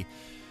 very...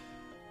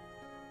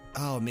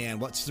 Oh, man,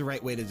 what's the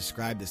right way to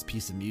describe this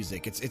piece of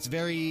music? It's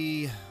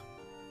very...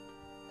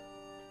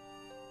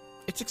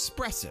 It's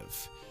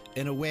expressive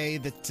in a way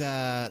that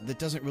that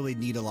doesn't really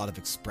need a lot of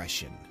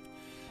expression.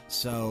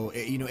 So,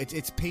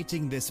 it's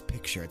painting this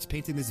picture. It's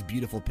painting this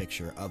beautiful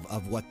picture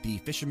of what the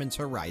Fisherman's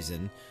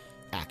Horizon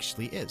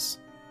actually is.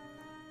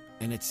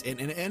 And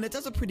it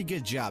does a pretty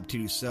good job,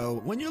 too.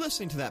 So, when you're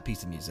listening to that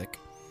piece of music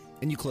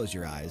and you close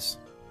your eyes...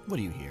 What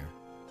do you hear?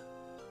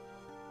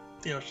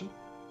 The ocean.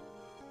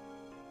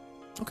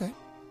 Okay.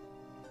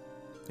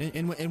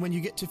 And when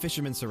you get to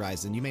Fisherman's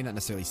Horizon, you may not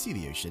necessarily see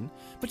the ocean,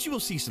 but you will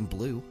see some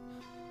blue.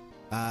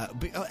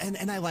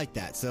 And I like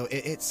that. So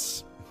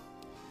it's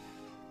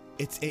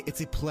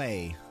a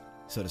play,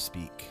 so to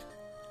speak,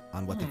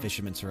 on what the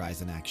Fisherman's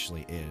Horizon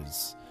actually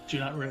is. Do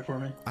not ruin it for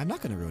me. I'm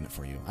not going to ruin it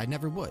for you. I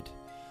never would.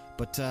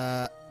 But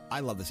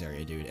I love this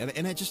area, dude.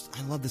 And I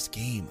love this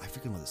game. I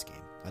freaking love this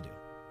game. I do.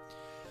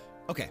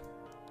 Okay.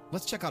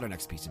 Let's check out our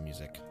next piece of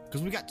music,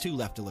 because we got 2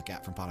 left to look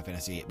at from Final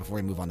Fantasy VIII before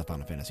we move on to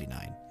Final Fantasy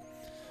IX.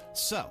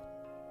 So,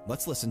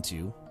 let's listen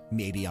to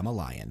Maybe I'm a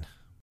Lion.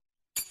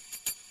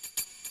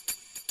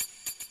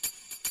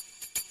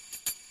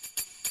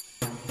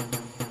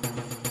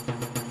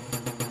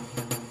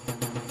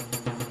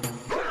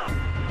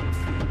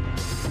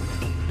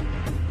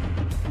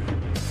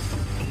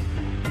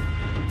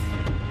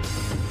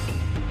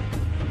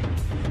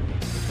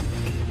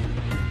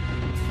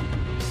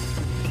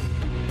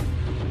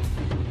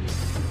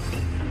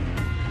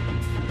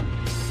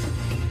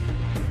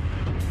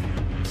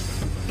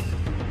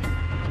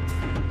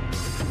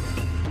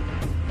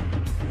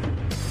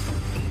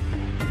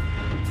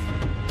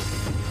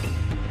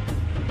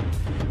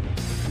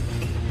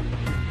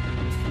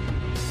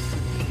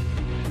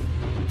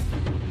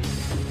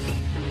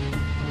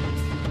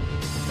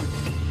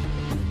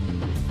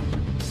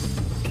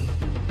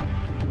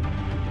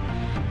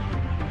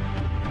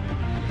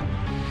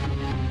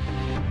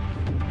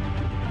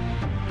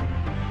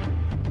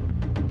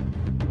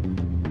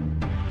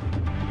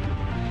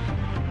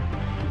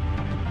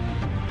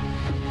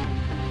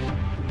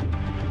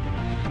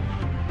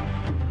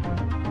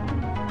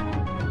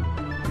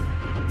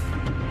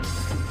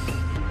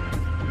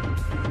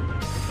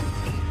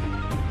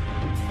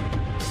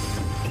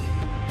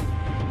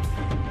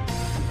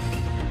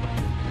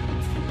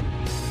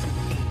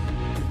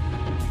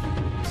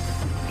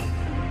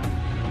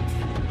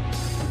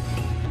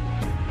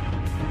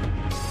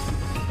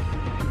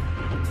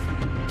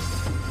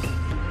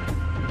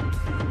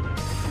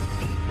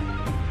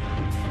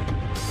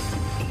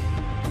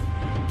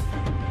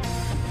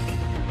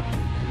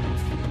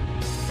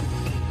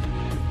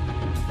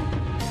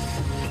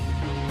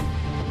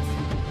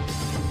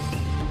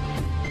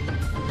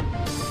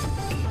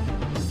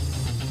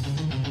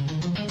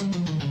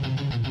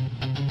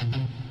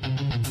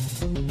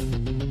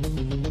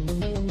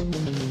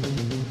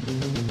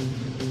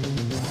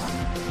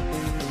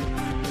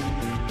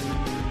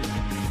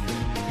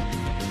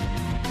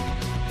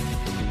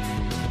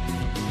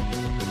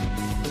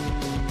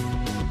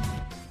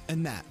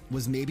 And that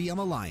was Maybe I'm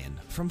a Lion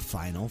from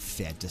Final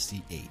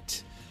Fantasy VIII.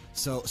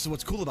 So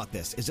what's cool about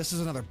this is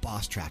another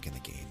boss track in the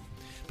game.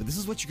 But this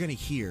is what you're going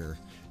to hear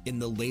in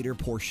the later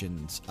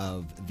portions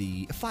of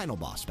the final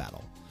boss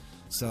battle.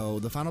 So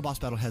the final boss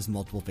battle has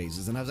multiple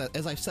phases. And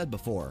as I've said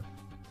before,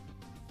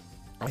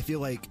 I feel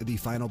like the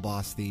final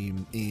boss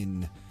theme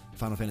in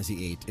Final Fantasy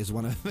VIII is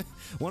one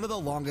of the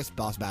longest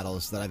boss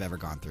battles that I've ever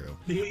gone through.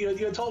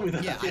 You told me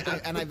that. Yeah,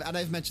 and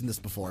I've mentioned this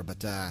before,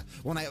 but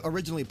when I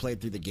originally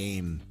played through the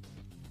game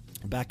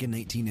back in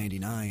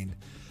 1999,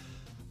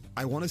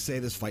 I want to say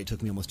this fight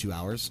took me almost 2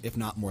 hours, if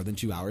not more than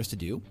 2 hours to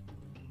do.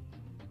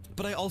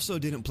 But I also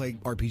didn't play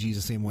RPGs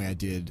the same way I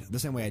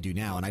do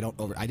now, and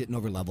I didn't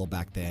overlevel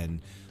back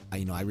then.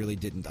 I really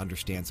didn't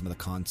understand some of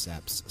the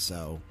concepts,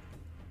 so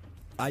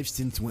I've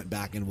since went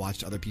back and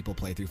watched other people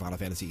play through Final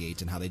Fantasy VIII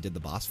and how they did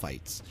the boss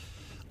fights.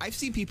 I've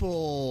seen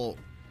people.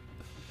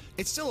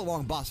 It's still a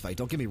long boss fight,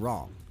 don't get me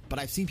wrong, but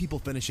I've seen people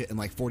finish it in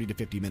like 40 to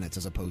 50 minutes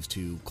as opposed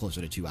to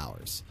closer to 2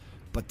 hours.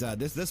 But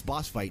this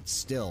boss fight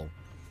still,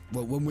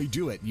 well, when we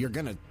do it,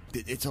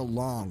 it's a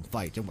long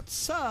fight. And what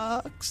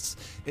sucks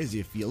is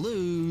if you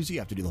lose, you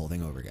have to do the whole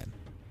thing over again.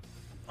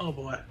 Oh,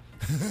 boy.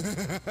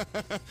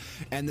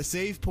 And the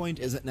save point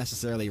isn't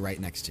necessarily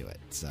right next to it.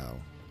 So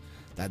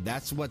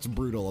that's what's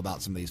brutal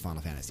about some of these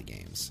Final Fantasy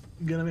games.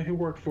 You're going to make me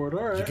work for it.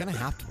 All right. You're going to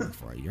have to work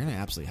for it. You're going to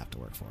absolutely have to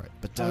work for it.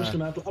 But I'm just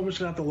going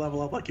to have to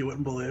level up like you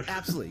wouldn't believe.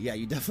 Absolutely. Yeah,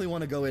 you definitely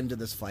want to go into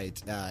this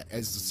fight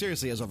as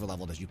seriously as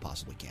overleveled as you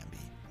possibly can be.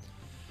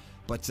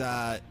 But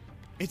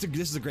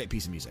this is a great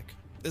piece of music.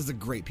 This is a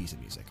great piece of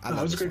music. It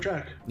was a great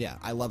track. Yeah,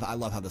 I love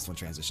how this one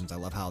transitions. I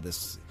love how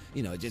this,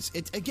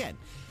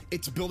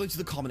 it's building to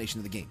the culmination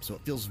of the game, so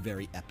it feels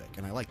very epic,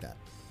 and I like that.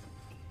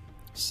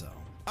 So,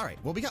 all right,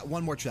 well, we got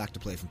one more track to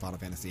play from Final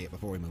Fantasy VIII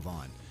before we move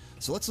on.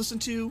 So let's listen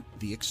to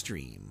The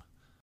Extreme.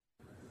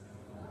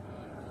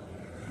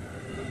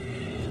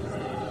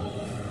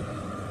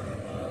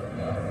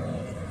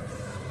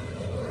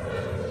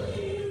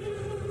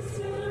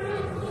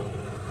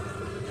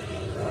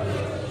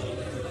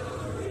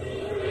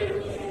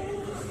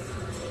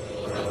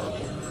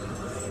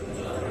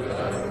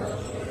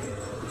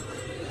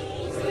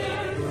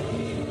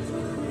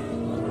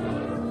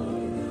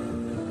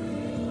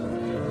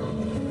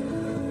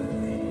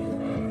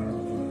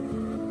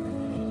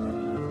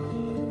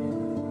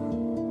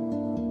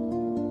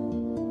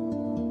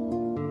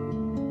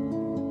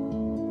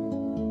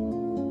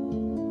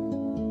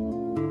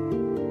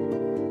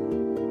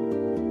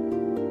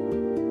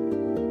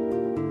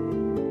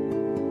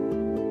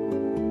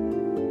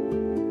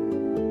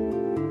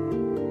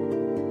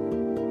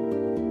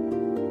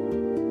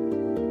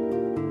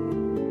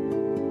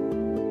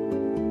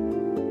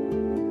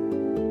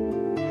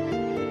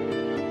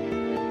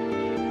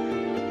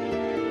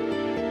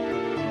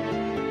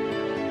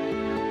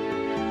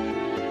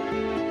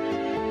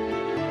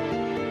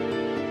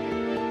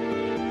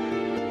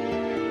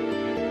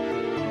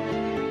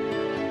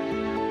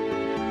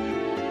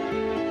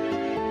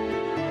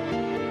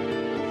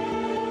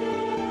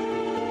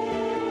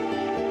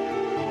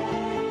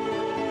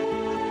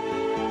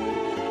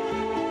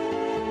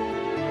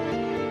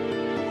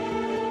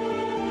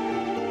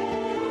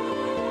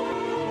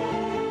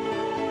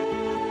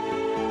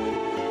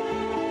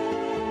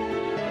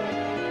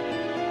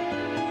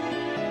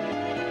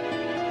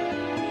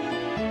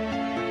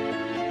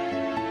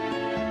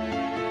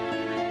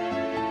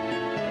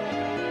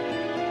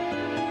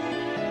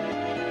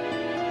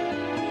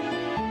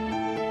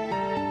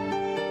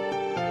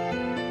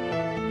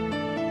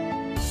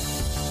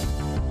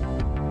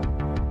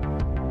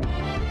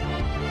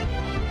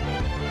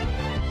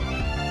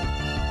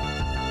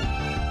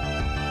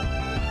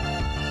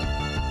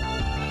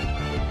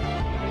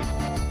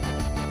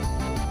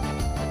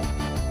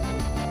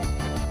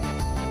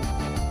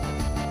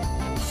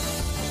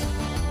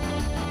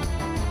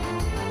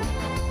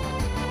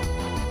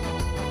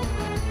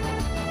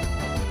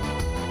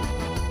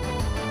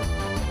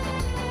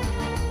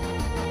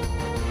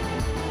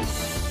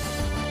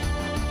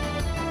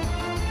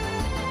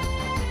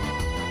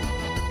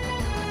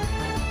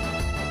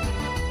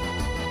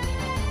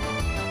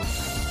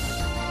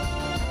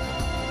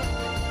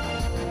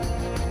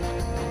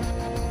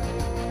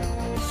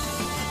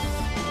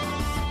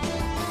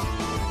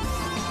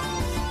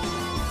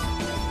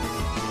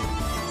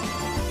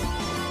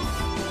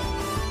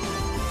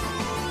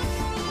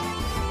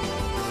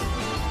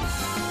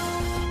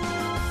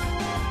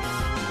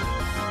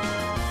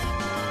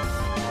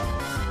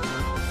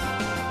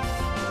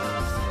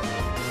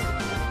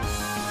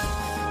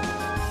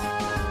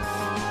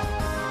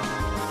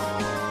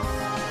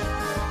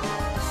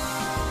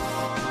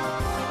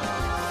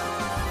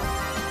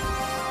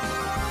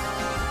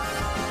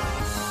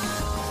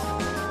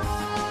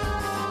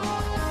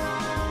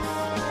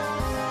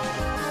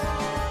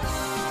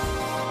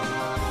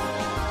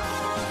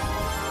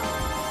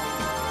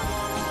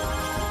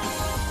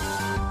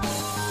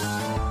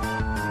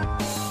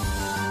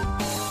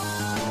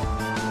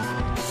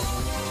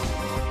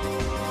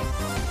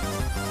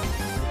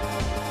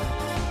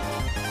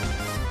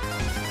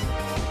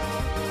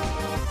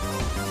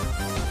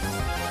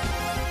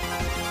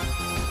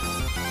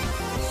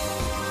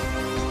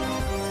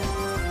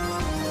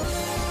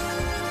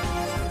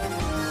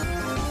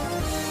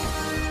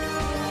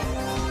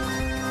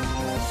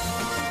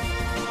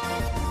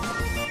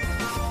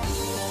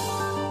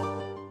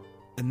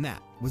 And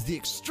that was the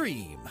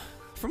Extreme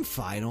from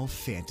Final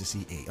Fantasy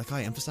VIII. Like how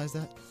I emphasize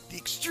that? The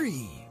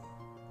Extreme.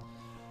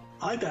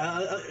 I like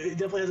that. It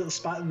definitely has a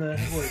spot in the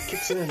where it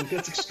kicks in and it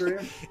gets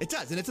extreme. It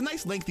does, and it's a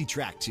nice lengthy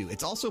track too.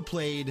 It's also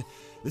played.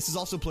 This is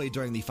also played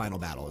during the final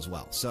battle as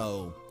well.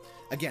 So,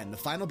 again, the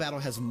final battle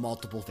has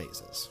multiple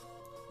phases.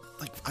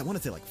 Like I want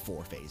to say like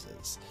 4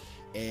 phases,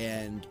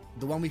 and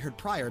the one we heard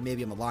prior,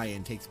 Maybe I'm a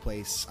Lion, takes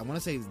place. I want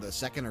to say the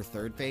second or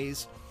third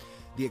phase.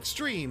 The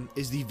Extreme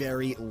is the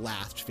very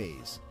last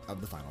phase of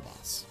the final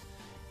boss,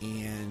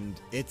 and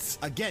it's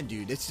again,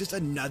 dude. It's just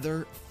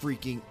another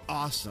freaking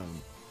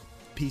awesome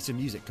piece of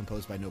music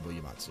composed by Nobuo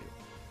Uematsu.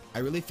 I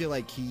really feel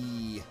like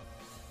he,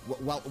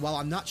 while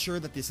I'm not sure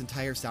that this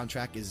entire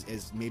soundtrack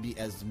is maybe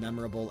as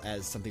memorable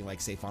as something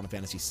like, say, Final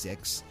Fantasy VI,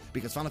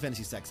 because Final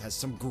Fantasy VI has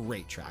some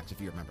great tracks, if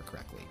you remember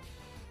correctly.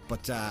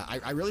 But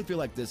I really feel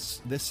like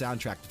this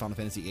soundtrack to Final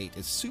Fantasy VIII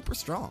is super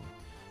strong.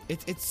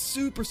 It's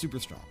super, super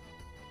strong.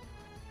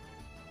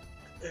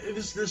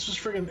 This was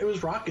friggin', it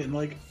was rocking.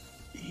 Like,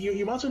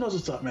 Uematsu knows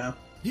what's up, man.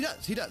 He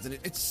does, and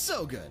it's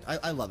so good.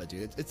 I love it,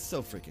 dude. It's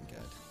so freaking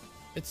good.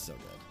 It's so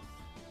good.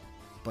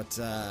 But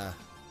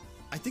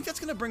I think that's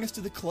going to bring us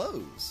to the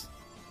close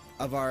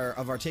of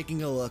our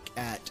taking a look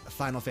at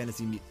Final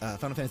Fantasy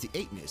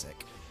VIII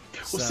music.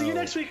 We'll see you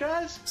next week,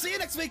 guys. See you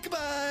next week.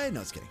 Goodbye.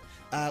 No, just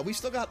kidding. We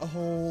still got a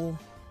whole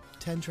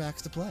 10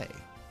 tracks to play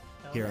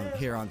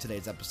here on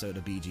today's episode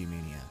of BG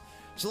Mania.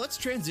 So let's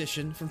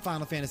transition from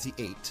Final Fantasy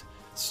VIII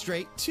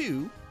straight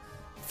to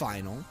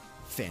Final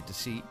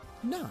Fantasy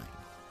IX.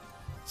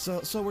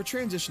 So we're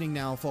transitioning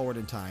now forward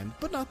in time,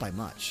 but not by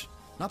much.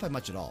 Not by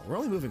much at all. We're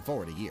only moving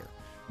forward a year.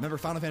 Remember,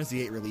 Final Fantasy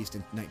VIII released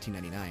in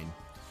 1999.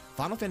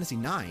 Final Fantasy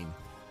IX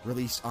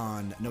released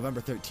on November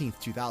 13th,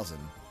 2000,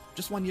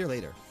 just 1 year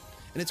later.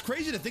 And it's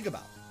crazy to think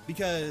about,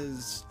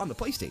 because on the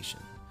PlayStation,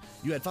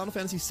 you had Final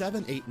Fantasy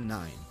VII, 8, and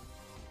 9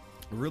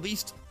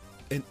 released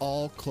in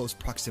all close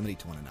proximity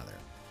to one another.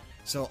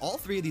 So all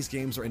 3 of these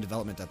games were in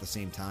development at the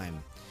same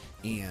time,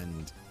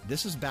 and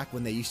this was back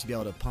when they used to be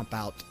able to pump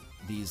out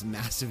these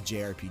massive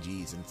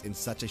JRPGs in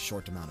such a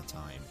short amount of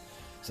time.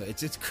 So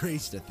it's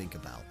crazy to think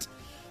about.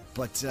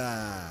 But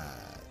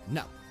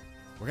no,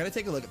 we're going to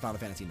take a look at Final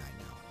Fantasy IX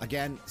now.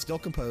 Again, still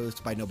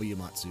composed by Nobuo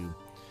Uematsu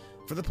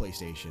for the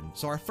PlayStation.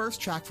 So our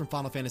first track from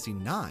Final Fantasy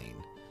IX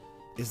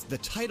is the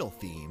title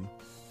theme,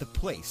 The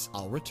Place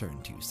I'll Return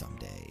to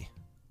Someday.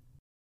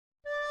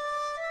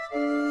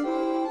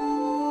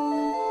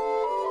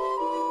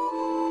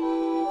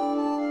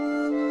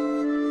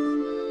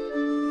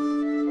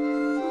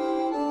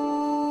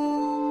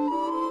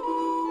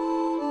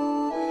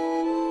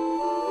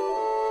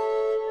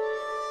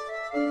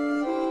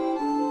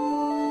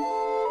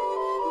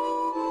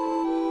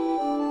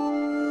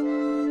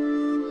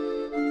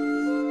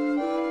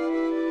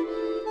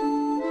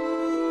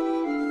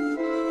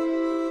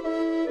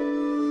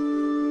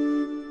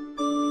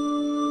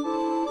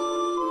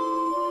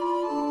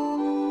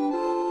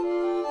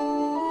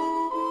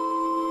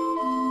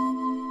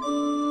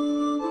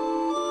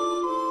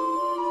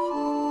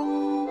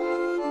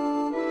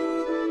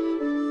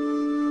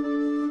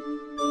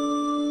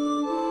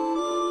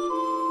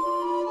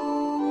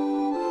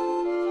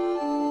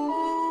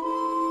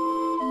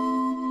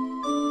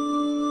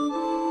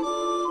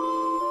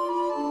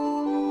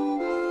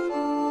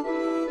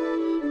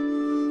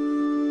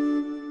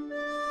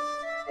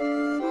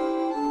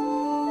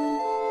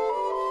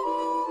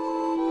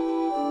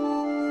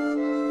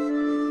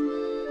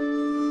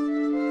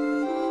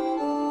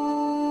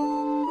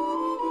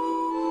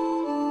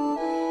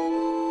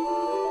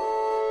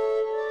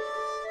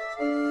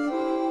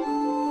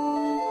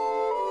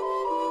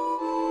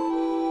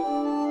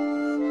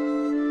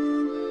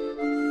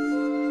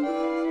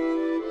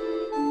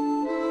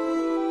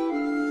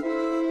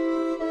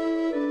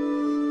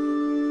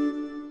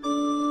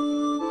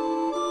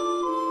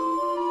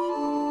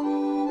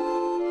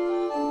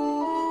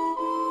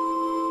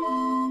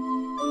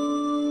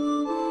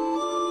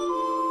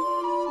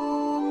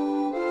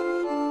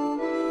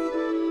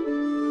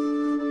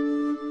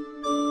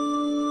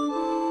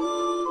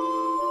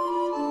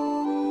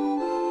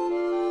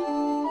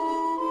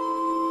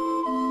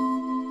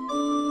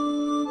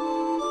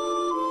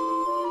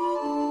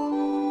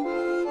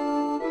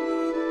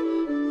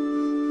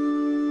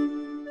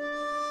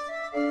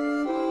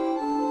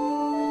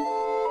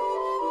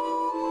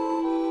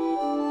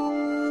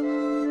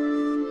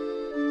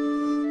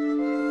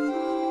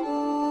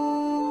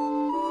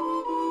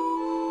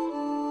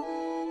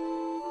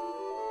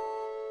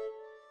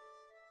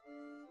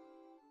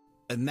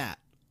 And that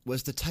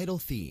was the title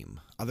theme,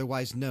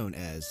 otherwise known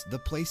as The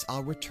Place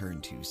I'll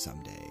Return to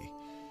Someday.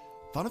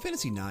 Final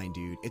Fantasy IX,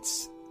 dude,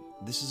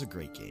 this is a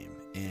great game.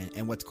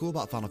 And what's cool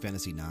about Final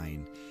Fantasy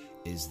IX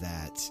is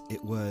that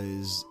it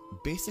was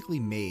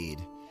basically made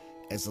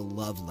as a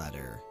love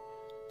letter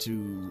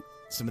to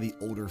some of the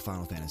older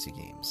Final Fantasy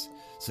games.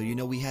 So,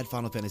 we had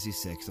Final Fantasy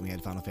VI, and we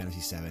had Final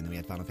Fantasy VII, and we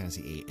had Final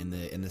Fantasy VIII,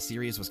 and the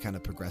series was kind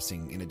of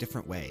progressing in a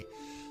different way.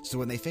 So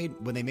when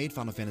they made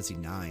Final Fantasy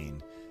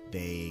IX,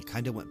 they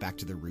kind of went back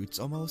to their roots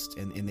almost,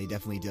 and they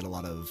definitely did a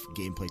lot of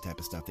gameplay type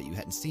of stuff that you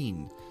hadn't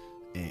seen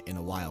in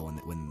a while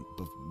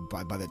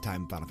by the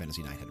time Final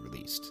Fantasy IX had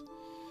released.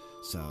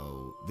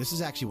 So this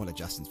is actually one of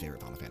Justin's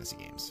favorite Final Fantasy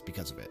games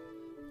because of it.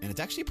 And it's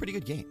actually a pretty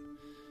good game.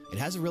 It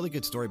has a really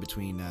good story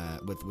between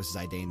with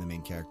Zidane, the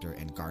main character,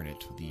 and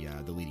Garnet,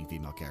 the leading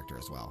female character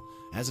as well.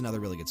 It has another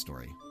really good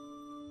story.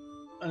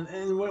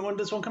 And when did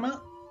this one come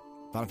out?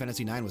 Final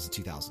Fantasy IX was in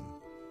 2000.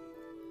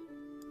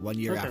 1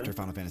 year after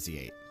Final Fantasy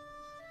VIII.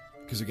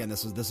 Because again,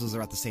 this was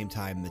around the same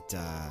time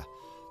that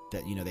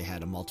they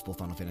had multiple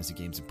Final Fantasy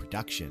games in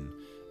production,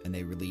 and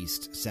they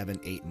released 7,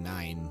 8, and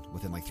 9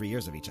 within like 3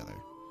 years of each other.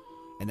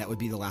 And that would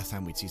be the last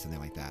time we'd see something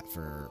like that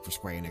for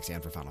Square Enix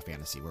and for Final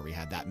Fantasy, where we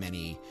had that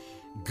many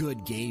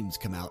good games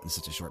come out in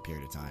such a short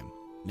period of time.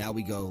 Now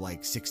we go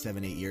like 6,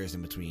 7, 8 years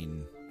in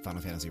between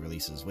Final Fantasy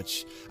releases,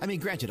 which, I mean,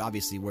 granted,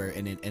 obviously we're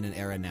in an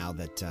era now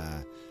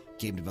that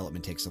game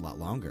development takes a lot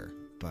longer,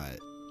 but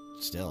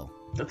still.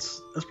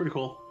 That's pretty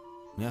cool.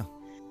 Yeah.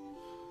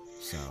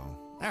 So,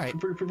 all right.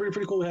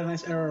 Pretty cool. We had a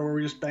nice era where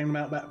we just banged them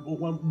out back,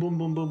 boom, boom,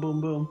 boom, boom,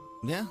 boom.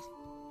 Yeah.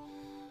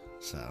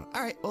 So,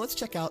 all right. Well, let's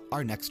check out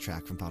our next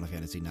track from Final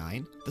Fantasy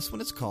IX. This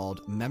one is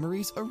called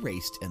Memories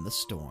Erased in the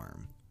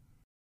Storm.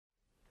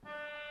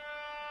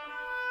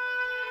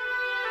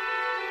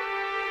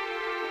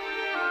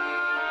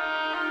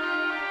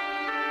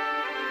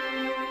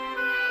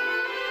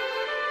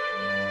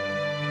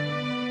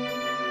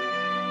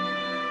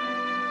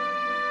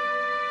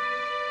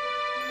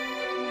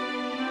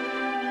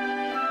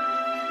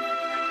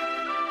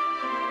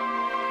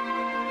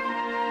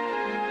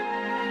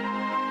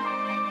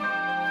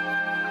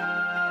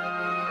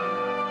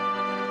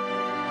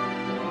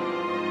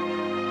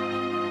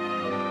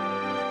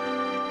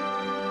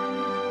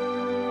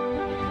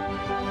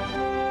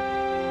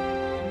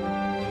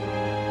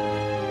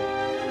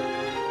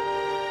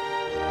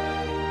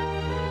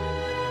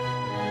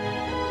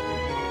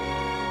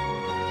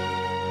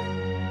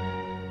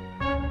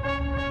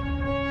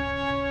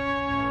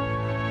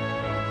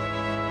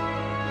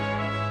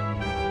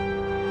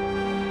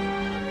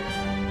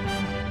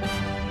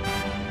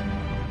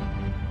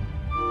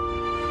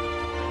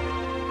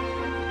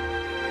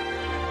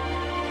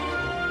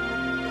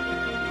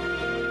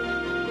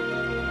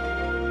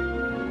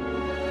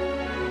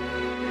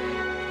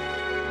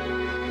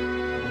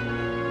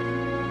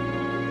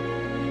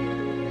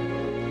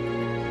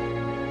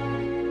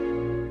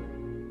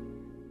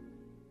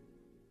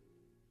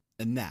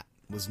 And that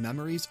was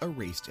Memories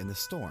Erased in the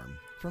Storm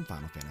from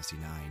Final Fantasy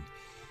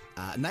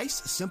IX. Nice,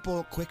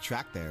 simple, quick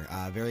track there.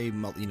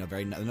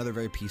 Another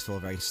very peaceful,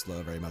 very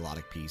slow, very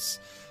melodic piece.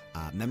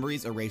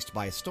 Memories Erased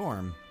by a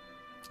Storm.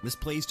 This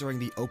plays during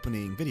the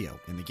opening video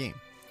in the game,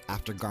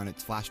 after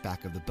Garnet's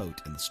flashback of the boat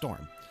in the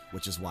storm,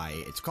 which is why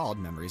it's called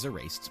Memories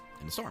Erased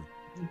in the Storm.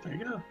 There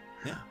you go.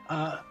 Yeah.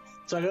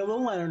 So I got a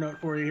little liner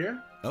note for you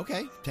here.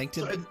 Okay. Tank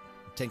to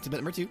bit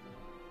number 2.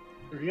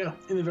 There you go.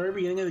 In the very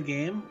beginning of the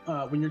game,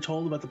 when you're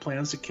told about the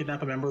plans to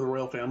kidnap a member of the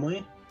royal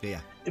family,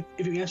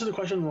 if you answer the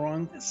question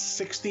wrong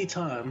 60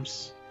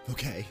 times,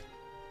 okay,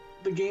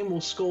 the game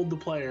will scold the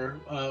player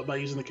by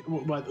using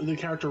the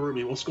character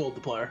Ruby will scold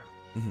the player.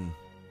 Mm-hmm.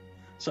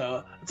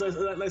 So it's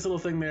a nice little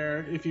thing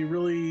there. If you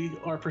really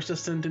are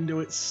persistent and do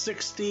it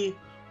 60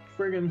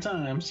 friggin'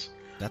 times,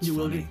 you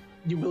will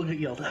get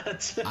yelled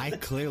at. I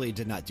clearly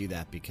did not do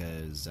that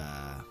because,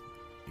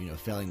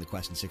 failing the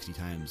question 60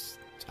 times,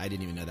 I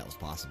didn't even know that was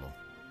possible.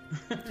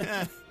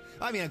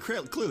 I mean,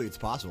 clearly it's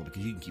possible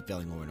because you can keep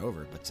failing over and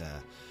over, but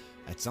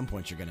at some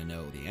point you're going to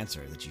know the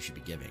answer that you should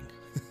be giving.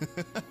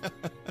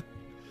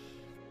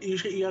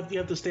 You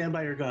have to stand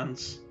by your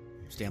guns.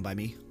 Stand by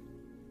me?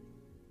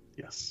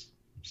 Yes.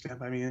 Stand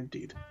by me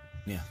indeed.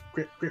 Yeah.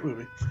 Great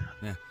movie.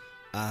 Yeah.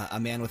 A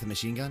Man with a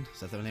Machine Gun? Is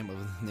that the name of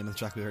the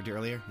track we heard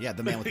earlier? Yeah,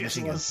 The Man with the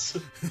Machine Gun.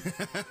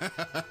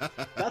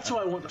 That's who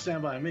I want to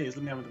stand by me, is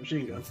The Man with the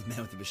Machine Gun. The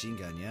Man with the Machine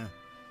Gun, yeah.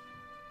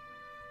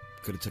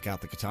 Could have took out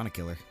the Katana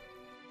Killer.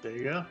 There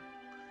you go.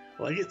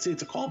 Well, it's a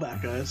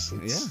callback, guys.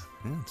 Yeah,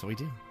 that's what we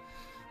do.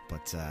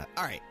 But,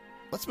 all right,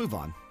 let's move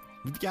on.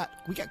 We got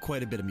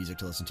quite a bit of music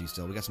to listen to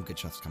still. We got some good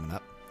stuff coming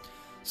up.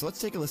 So let's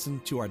take a listen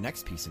to our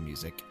next piece of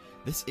music.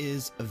 This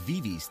is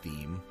Vivi's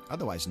theme,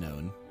 otherwise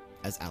known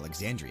as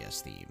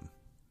Alexandria's theme.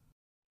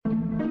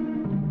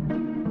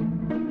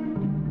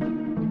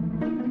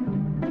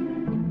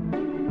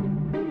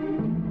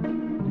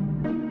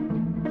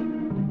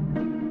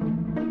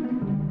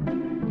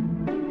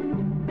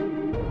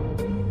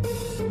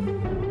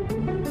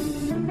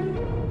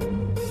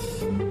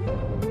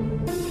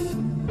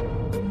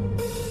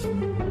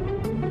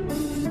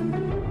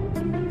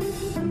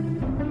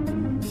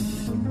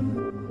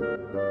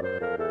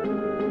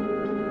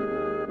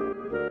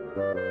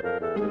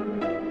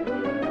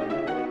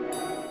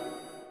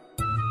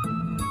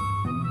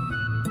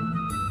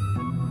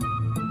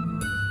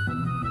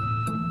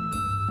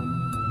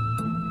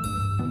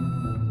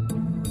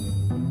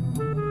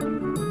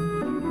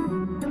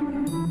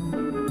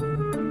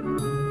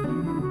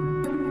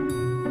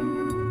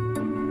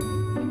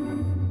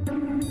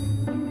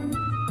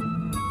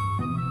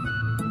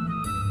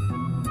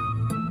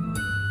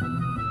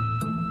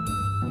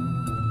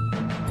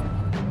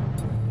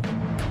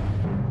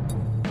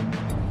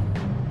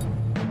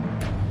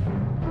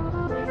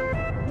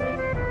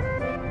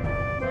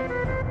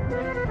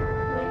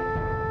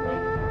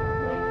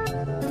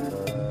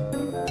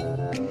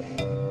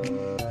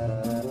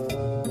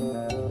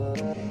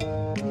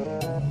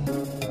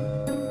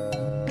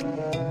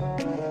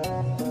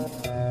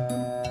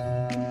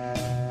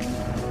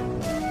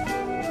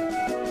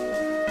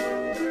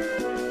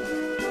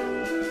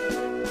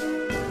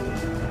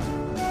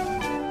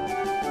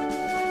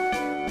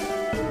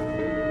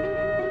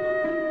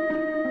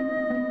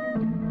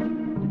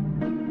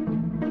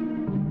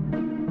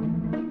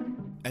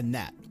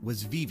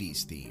 was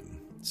Vivi's theme.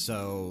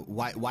 So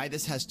why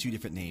this has two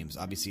different names?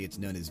 Obviously, it's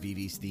known as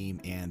Vivi's theme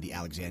and the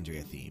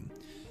Alexandria theme.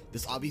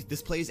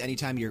 This plays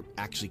anytime you're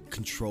actually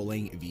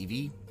controlling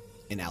Vivi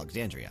in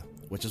Alexandria,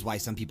 which is why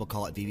some people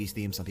call it Vivi's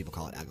theme, some people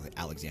call it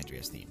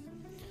Alexandria's theme.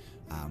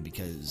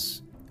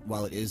 Because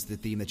while it is the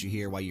theme that you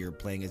hear while you're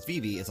playing as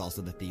Vivi, it's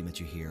also the theme that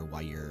you hear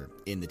while you're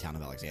in the town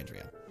of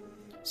Alexandria.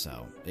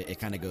 So it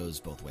kind of goes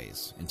both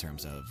ways in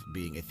terms of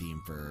being a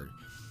theme for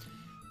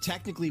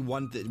technically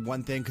one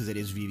thing because it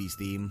is Vivi's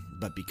theme,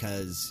 but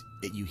because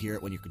you hear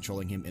it when you're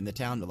controlling him in the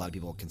town, a lot of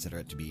people consider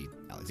it to be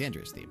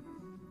Alexandria's theme.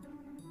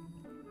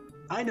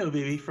 I know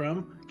Vivi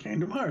from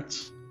Kingdom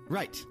Hearts.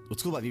 Right.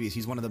 What's cool about Vivi is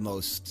he's one of the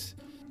most...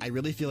 I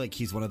really feel like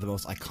he's one of the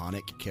most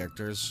iconic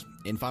characters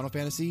in Final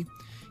Fantasy,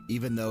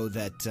 even though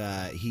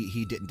that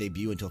he didn't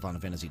debut until Final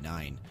Fantasy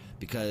IX,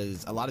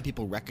 because a lot of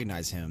people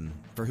recognize him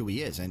for who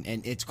he is. And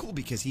it's cool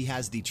because he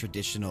has the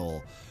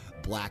traditional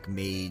black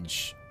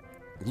mage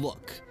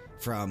look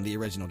from the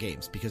original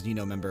games. Because,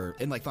 remember,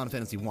 in like Final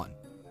Fantasy I.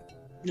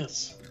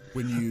 Yes.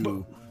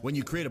 When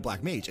you create a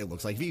black mage, it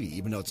looks like Vivi,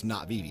 even though it's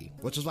not Vivi,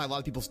 which is why a lot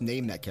of people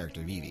name that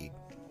character Vivi.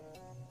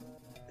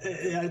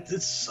 Yeah,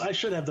 I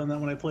should have done that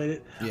when I played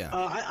it. Yeah.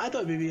 I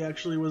thought Vivi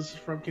actually was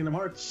from Kingdom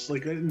Hearts.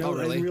 Like, I didn't know. Oh,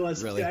 really? I didn't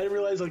realize. Really? Yeah, I didn't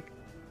realize. Like,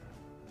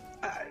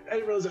 I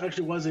didn't realize it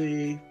actually was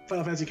a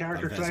Final Fantasy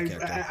character because I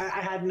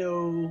had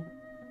no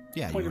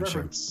point of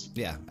reference. Sure.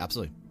 Yeah,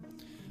 absolutely.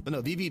 But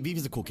no,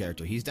 Vivi's a cool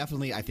character. He's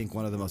definitely, I think,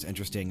 one of the most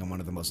interesting and one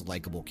of the most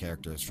likable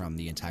characters from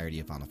the entirety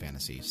of Final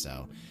Fantasy.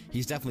 So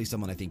he's definitely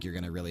someone I think you're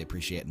going to really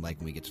appreciate and like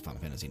when we get to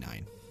Final Fantasy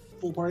IX.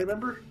 Full party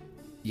member?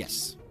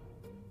 Yes.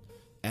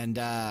 And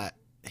that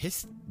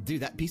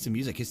piece of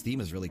music, his theme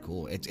is really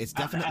cool. It's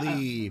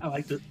definitely I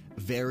liked it.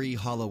 Very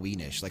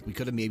Halloweenish. Like we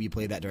could have maybe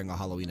played that during a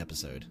Halloween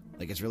episode.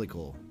 Like it's really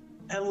cool.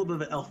 Had a little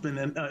bit of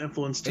an Elfman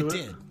influence to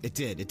it. It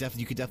did.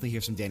 You could definitely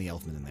hear some Danny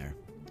Elfman in there.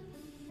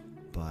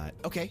 But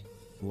okay,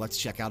 let's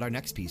check out our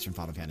next piece from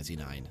Final Fantasy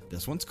IX.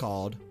 This one's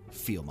called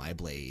Feel My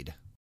Blade.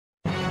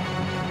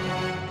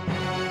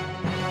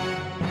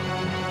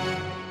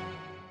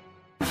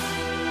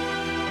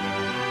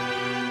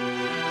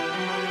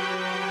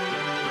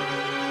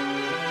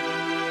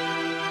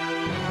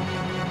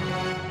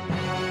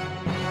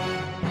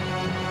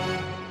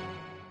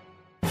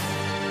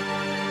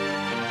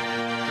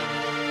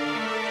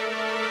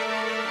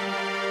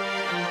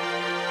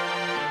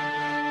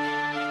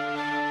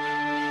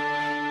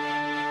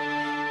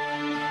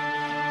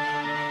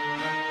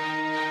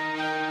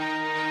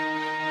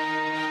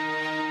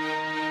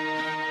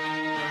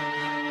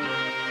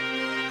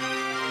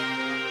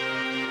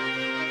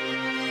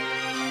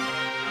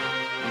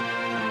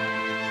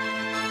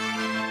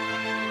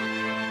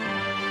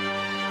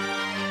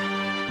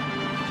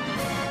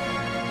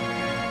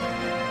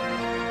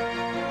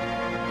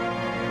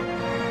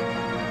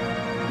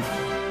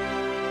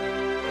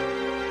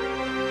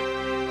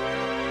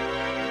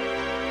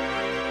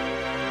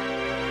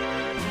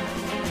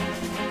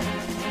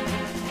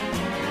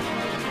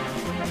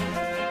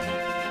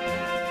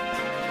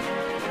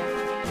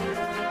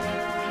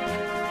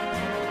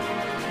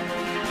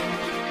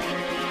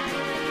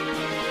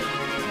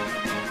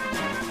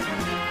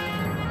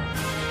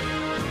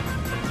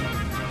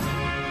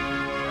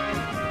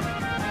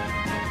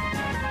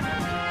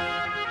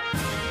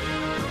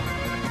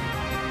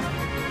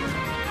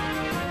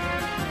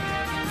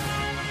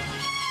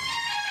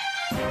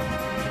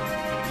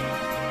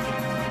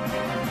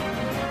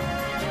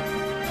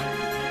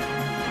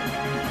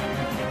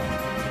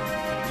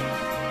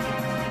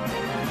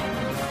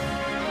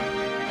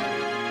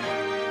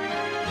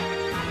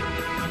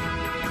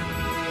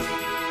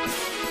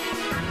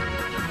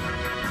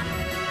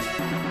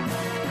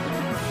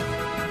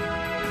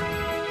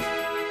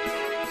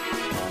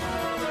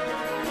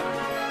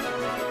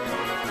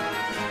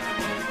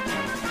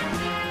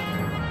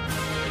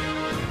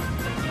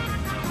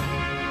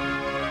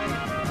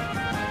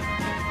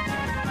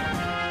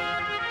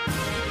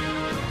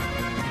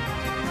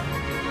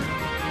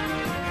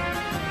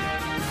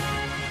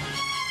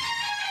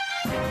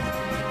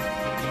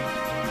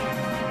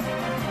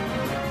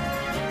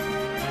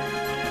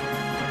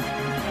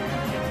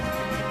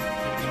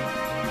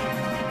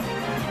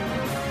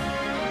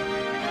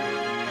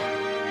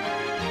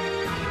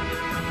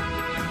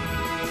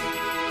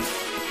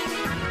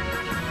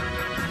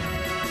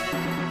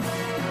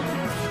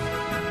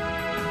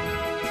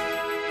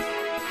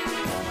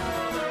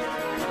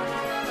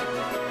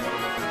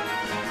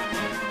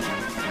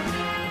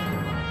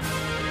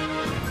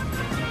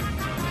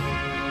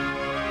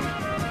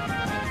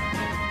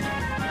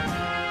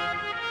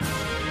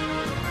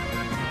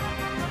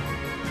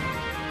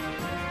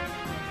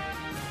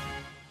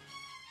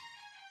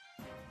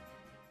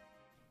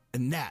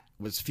 And that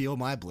was Feel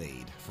My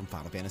Blade from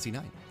Final Fantasy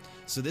IX.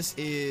 So this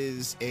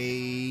is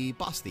a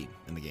boss theme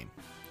in the game,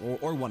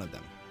 or one of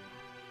them.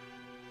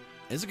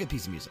 It's a good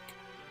piece of music.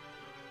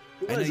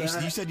 I know you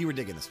said you were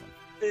digging this one.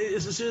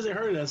 As soon as I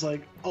heard it, I was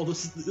like, "Oh,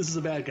 this is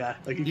a bad guy."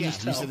 Like you can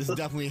just tell. You said this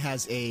definitely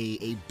has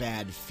a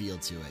bad feel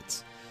to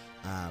it.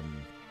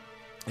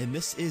 And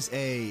this is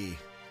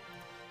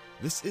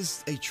This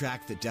is a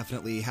track that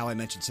definitely, how I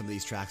mentioned some of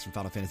these tracks from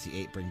Final Fantasy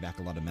VIII bring back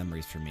a lot of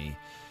memories for me.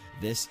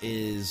 This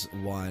is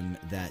one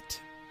that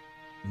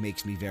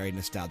makes me very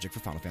nostalgic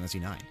for Final Fantasy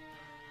IX.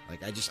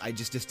 Like I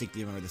just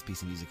distinctly remember this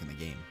piece of music in the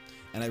game,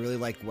 and I really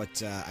like what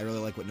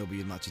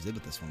Nobuo Uematsu did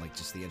with this one. Like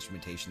just the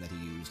instrumentation that he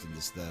used, and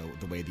just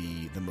the way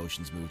the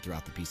motions moved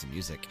throughout the piece of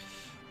music.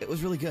 It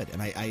was really good,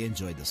 and I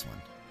enjoyed this one.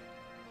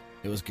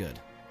 It was good.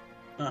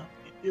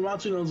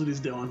 Uematsu knows what he's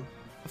doing.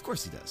 Of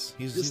course he does.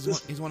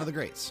 He's one of the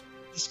greats.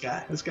 This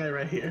guy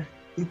right here.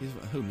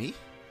 Who, me?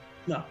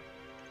 No.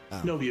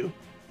 Oh. Nobuo.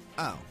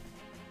 Oh.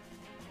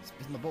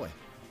 He's my boy.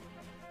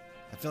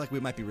 I feel like we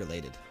might be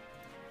related.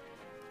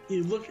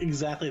 You look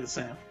exactly the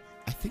same.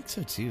 I think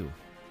so too.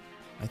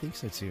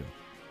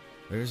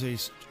 There's a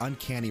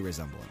uncanny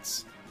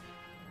resemblance.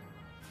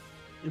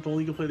 If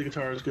only you could play the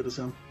guitar as good as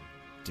him.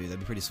 Dude, that'd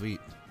be pretty sweet.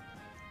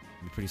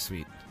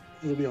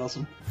 It'll be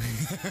awesome.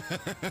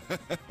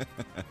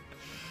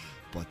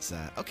 But,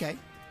 okay.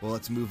 Well,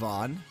 let's move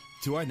on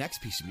to our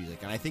next piece of music.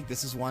 And I think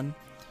this is one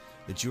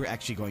that you're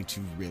actually going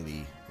to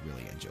really,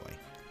 really enjoy.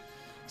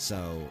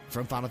 So,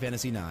 from Final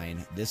Fantasy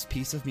IX, this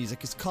piece of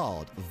music is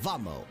called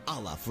Vamo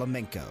alla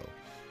Flamenco,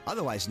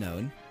 otherwise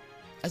known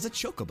as a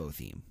Chocobo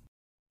theme.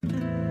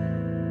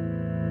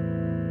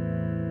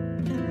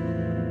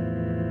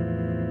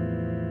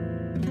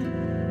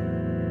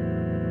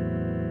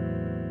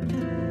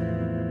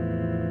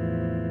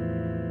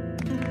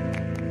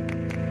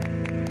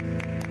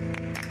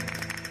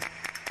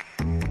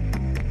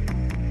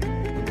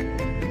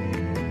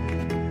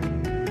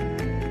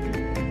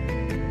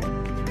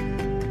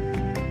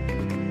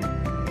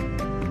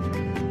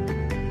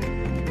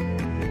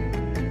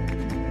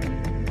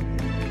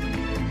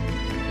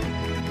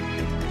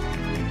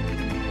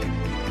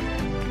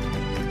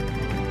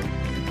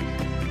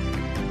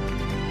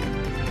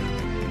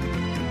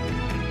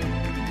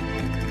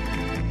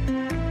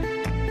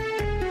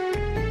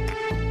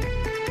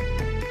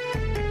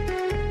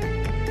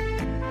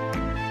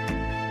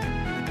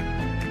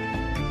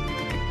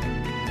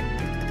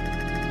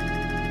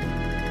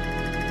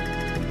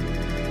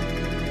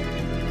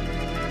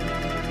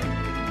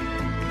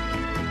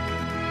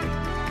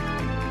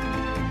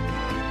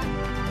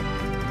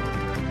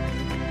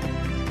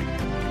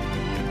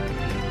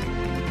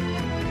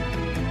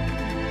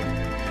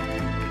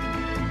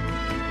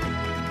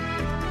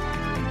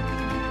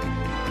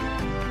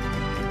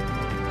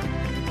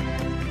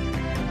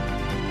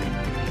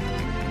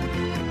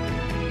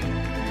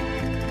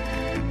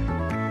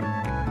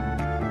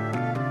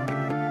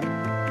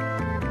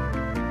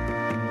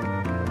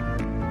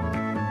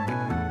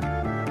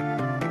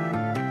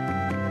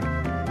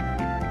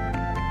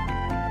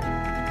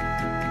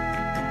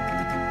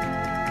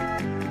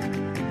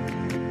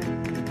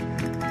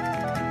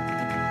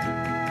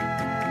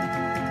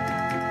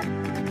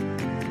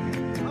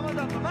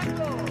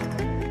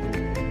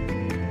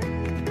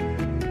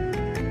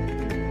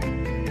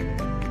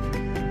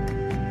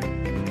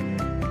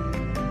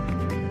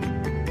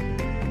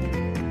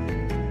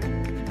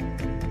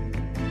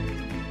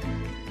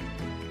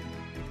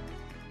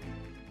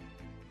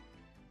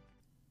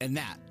 And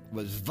that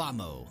was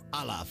Vamo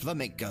alla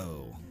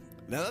Flamenco.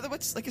 Now,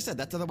 like I said,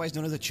 that's otherwise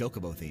known as a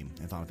Chocobo theme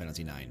in Final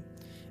Fantasy IX.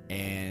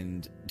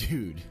 And,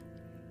 dude,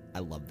 I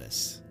love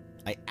this.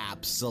 I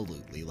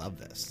absolutely love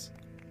this.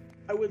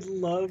 I would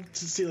love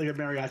to see like a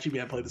mariachi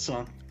band play the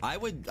song. I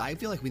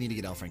feel like we need to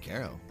get El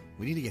Francaro.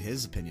 We need to get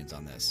his opinions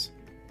on this.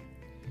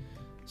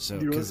 So,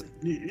 you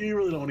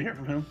really don't want to hear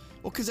from him.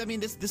 Well, because I mean,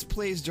 this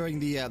plays during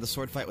the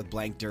sword fight with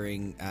Blank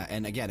during,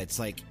 and again, it's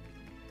like,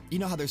 you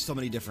know how there's so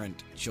many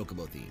different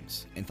Chocobo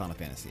themes in Final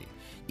Fantasy.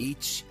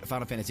 Each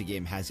Final Fantasy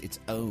game has its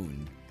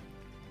own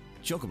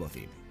Chocobo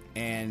theme,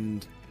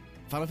 and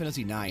Final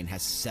Fantasy IX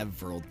has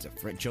several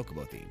different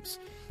Chocobo themes.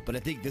 But I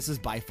think this is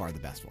by far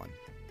the best one.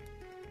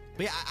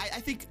 But yeah,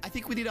 I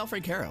think we need El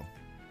Francaro.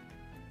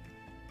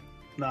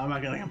 No, I'm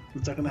not getting him.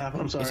 It's not going to happen.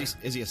 I'm sorry.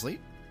 Is he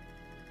asleep?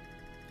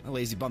 A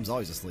lazy bum's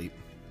always asleep.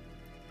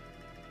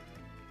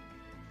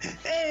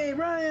 Hey,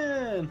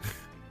 Brian!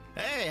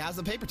 Hey, how's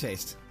the paper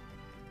taste?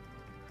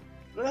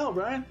 What the hell,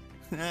 Brian?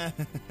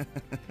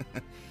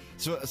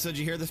 So did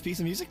you hear this piece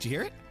of music? Did you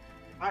hear it?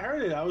 I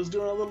heard it. I was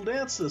doing a little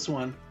dance to this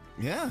one.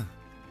 Yeah.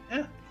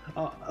 Yeah.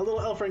 A little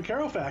El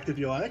Francaro fact, if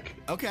you like.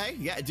 Okay.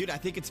 Yeah, dude, I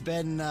think it's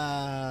been,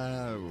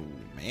 a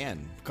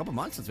couple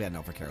months since we had an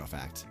El Francaro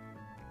fact.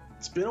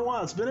 It's been a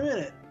while. It's been a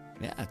minute.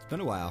 Yeah, it's been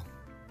a while.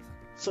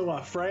 So,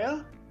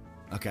 Freya...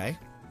 Okay.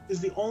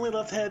 ...is the only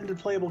left-handed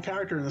playable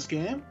character in this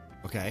game.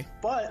 Okay.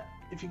 But,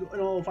 if you go in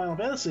all Final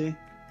Fantasy,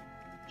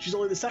 she's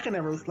only the second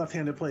ever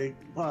left-handed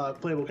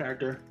playable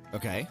character.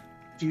 Okay.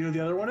 Do you know who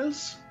the other one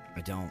is?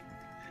 I don't.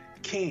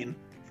 Kain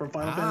from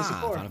Final Fantasy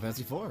IV. Final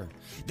Fantasy IV.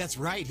 That's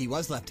right, he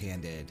was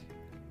left-handed.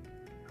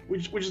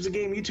 Which is a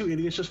game you two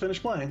idiots just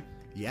finished playing.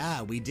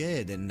 Yeah, we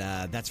did, and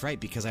that's right,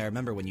 because I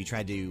remember when you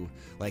tried to,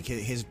 like,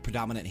 his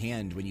predominant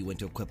hand when you went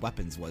to equip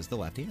weapons was the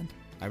left hand.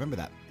 I remember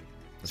that.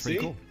 That's pretty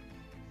cool.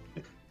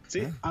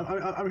 See,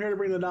 I'm here to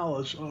bring the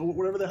knowledge.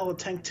 Whatever the hell a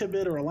tank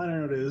tidbit or a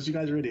liner note is, you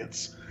guys are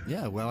idiots.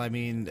 Yeah, well, I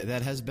mean,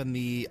 that has been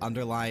the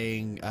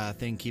underlying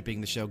thing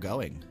keeping the show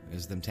going,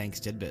 is them tanks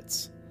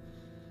tidbits.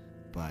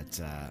 But,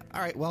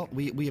 all right, well,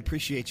 we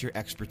appreciate your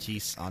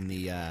expertise on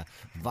the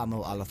Vamo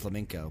a la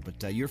Flamenco,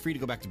 but you're free to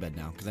go back to bed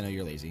now, because I know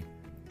you're lazy.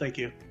 Thank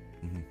you.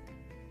 Mm-hmm.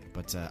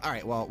 But, all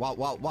right, well,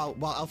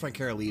 while El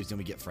Francaro leaves, then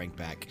we get Frank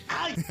back.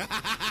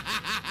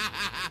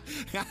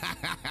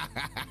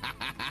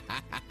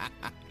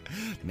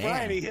 Man,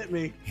 Brian, he hit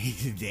me.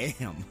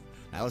 Damn,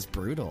 that was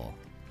brutal.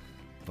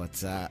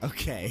 But,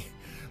 okay,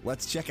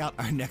 let's check out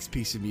our next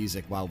piece of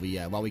music while we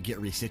get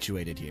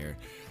resituated here.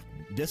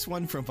 This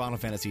one from Final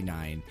Fantasy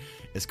IX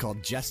is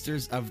called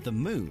Jesters of the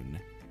Moon,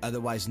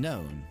 otherwise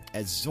known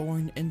as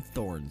Zorn and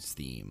Thorn's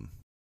theme.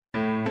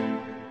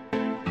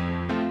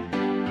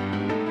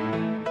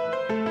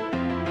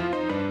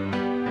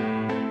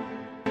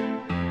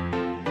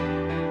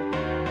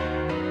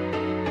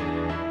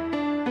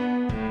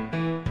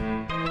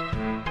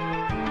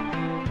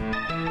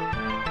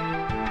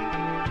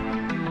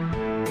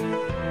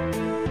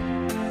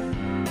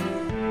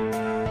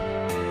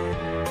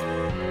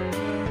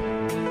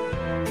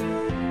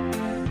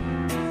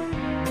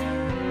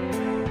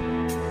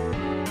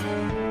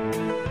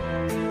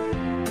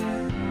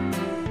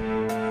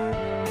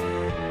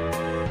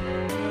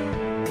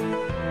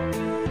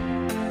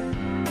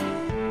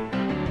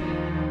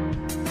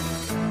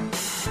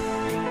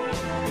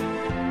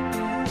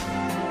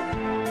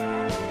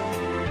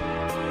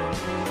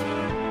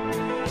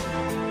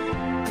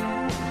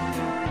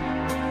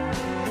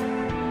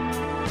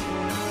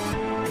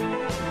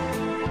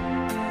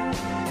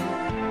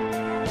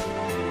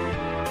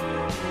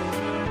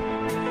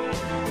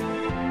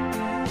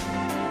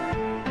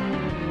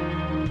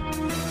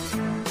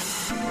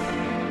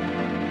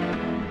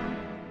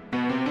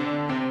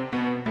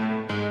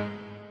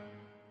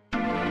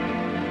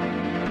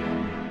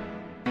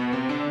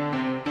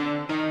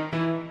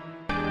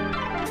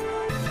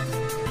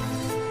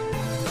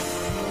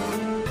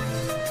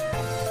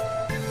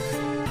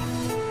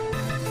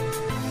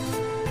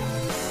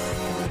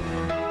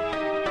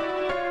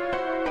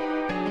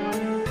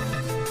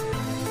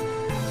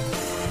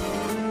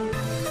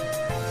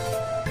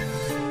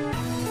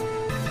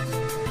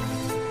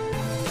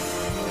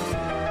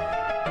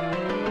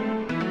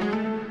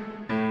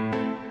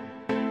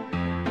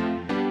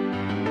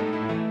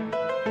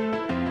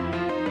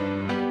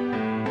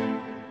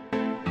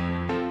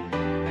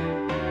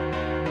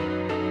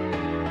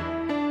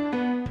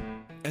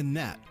 And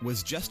that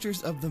was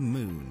Jesters of the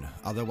Moon,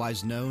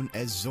 otherwise known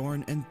as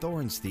Zorn and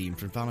Thorn's theme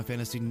from Final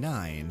Fantasy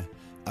IX,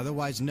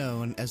 otherwise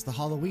known as the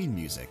Halloween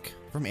music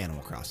from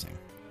Animal Crossing.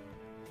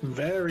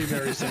 Very,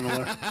 very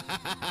similar.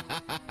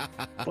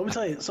 Let me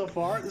tell you, so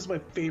far, this is my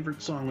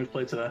favorite song we've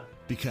played today.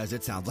 Because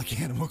it sounds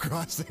like Animal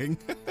Crossing.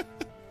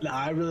 No,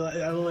 I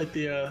really like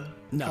the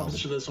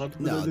composition of this one.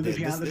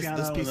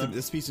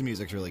 This piece of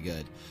music's really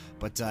good.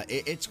 But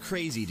it's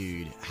crazy,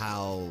 dude,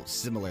 how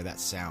similar that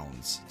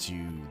sounds to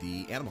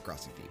the Animal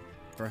Crossing theme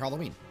for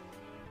Halloween.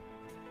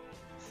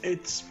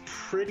 It's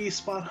pretty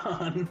spot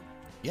on.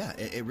 Yeah,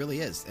 it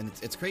really is. And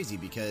it's crazy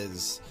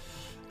because,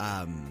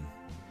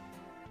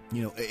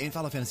 you know, in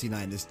Final Fantasy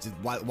IX, this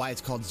why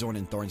it's called Zorn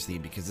and Thorn's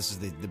theme, because this is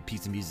the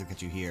piece of music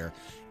that you hear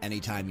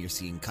anytime you're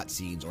seeing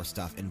cutscenes or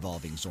stuff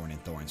involving Zorn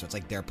and Thorn. So it's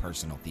like their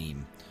personal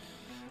theme.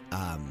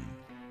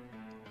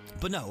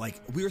 But no,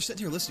 like, we were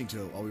sitting here listening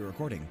to it while we were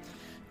recording,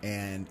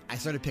 and I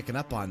started picking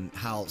up on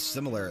how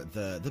similar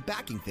the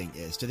backing thing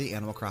is to the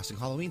Animal Crossing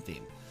Halloween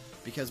theme.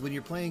 Because when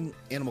you're playing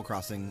Animal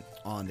Crossing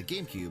on the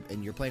GameCube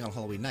and you're playing on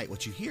Halloween night,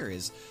 what you hear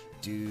is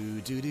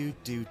do do do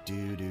do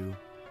do do.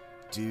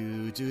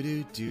 Do do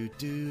do do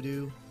do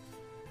do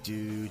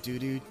do do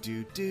do do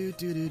do do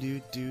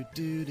do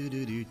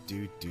do do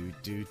do do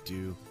do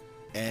do,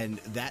 and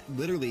that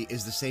literally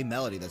is the same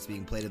melody that's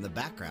being played in the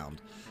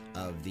background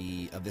of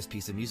this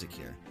piece of music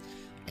here.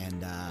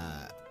 And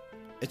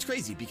it's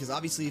crazy because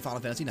obviously Final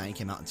Fantasy IX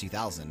came out in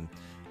 2000,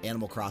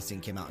 Animal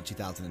Crossing came out in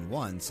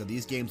 2001, so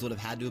these games would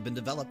have had to have been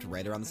developed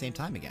right around the same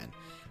time again.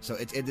 So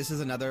this is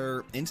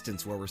another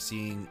instance where we're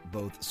seeing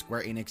both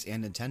Square Enix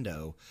and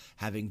Nintendo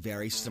having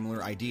very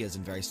similar ideas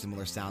and very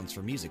similar sounds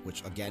for music,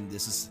 which again,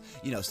 this is,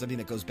 you know, something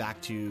that goes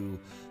back to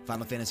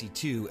Final Fantasy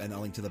II and A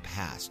Link to the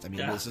Past. I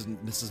mean,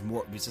 this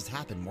has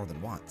happened more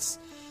than once.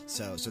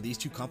 So these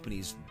two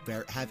companies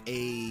have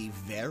a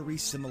very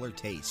similar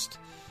taste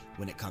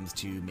when it comes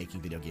to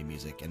making video game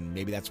music, and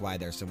maybe that's why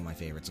they're some of my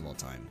favorites of all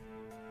time.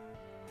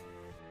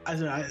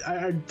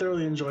 I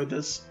thoroughly enjoyed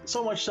this,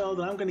 so much so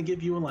that I'm going to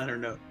give you a liner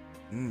note.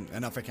 An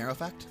Africano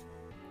fact?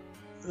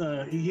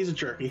 He's a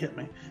jerk. He hit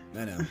me.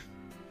 I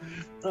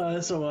know.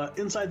 So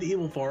inside the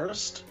Evil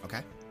Forest,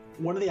 okay,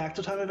 one of the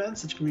active time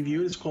events that you can be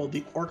viewed is called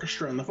the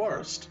Orchestra in the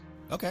Forest.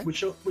 Okay.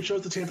 Which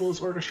shows the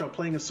Tantalus Orchestra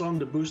playing a song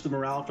to boost the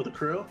morale for the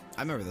crew.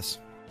 I remember this.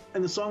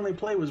 And the song they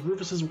play was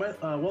Rufus's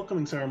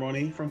welcoming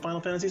ceremony from Final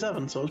Fantasy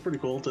VII, so it was pretty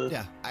cool to...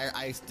 Yeah,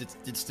 I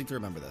distinctly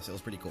remember this. It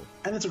was pretty cool.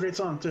 And it's a great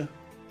song, too.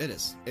 It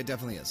is. It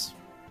definitely is.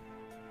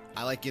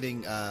 I like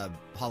getting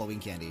Halloween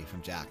candy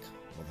from Jack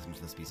while listening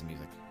to this piece of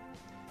music.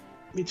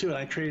 Me too, and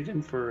I traded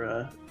in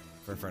for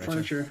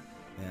furniture.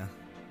 Yeah.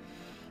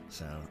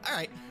 So, all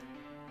right.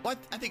 Well,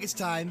 I think it's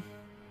time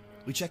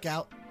we check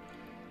out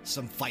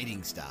some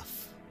fighting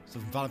stuff. So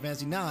from Final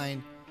Fantasy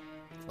IX,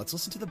 let's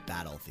listen to the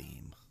battle theme.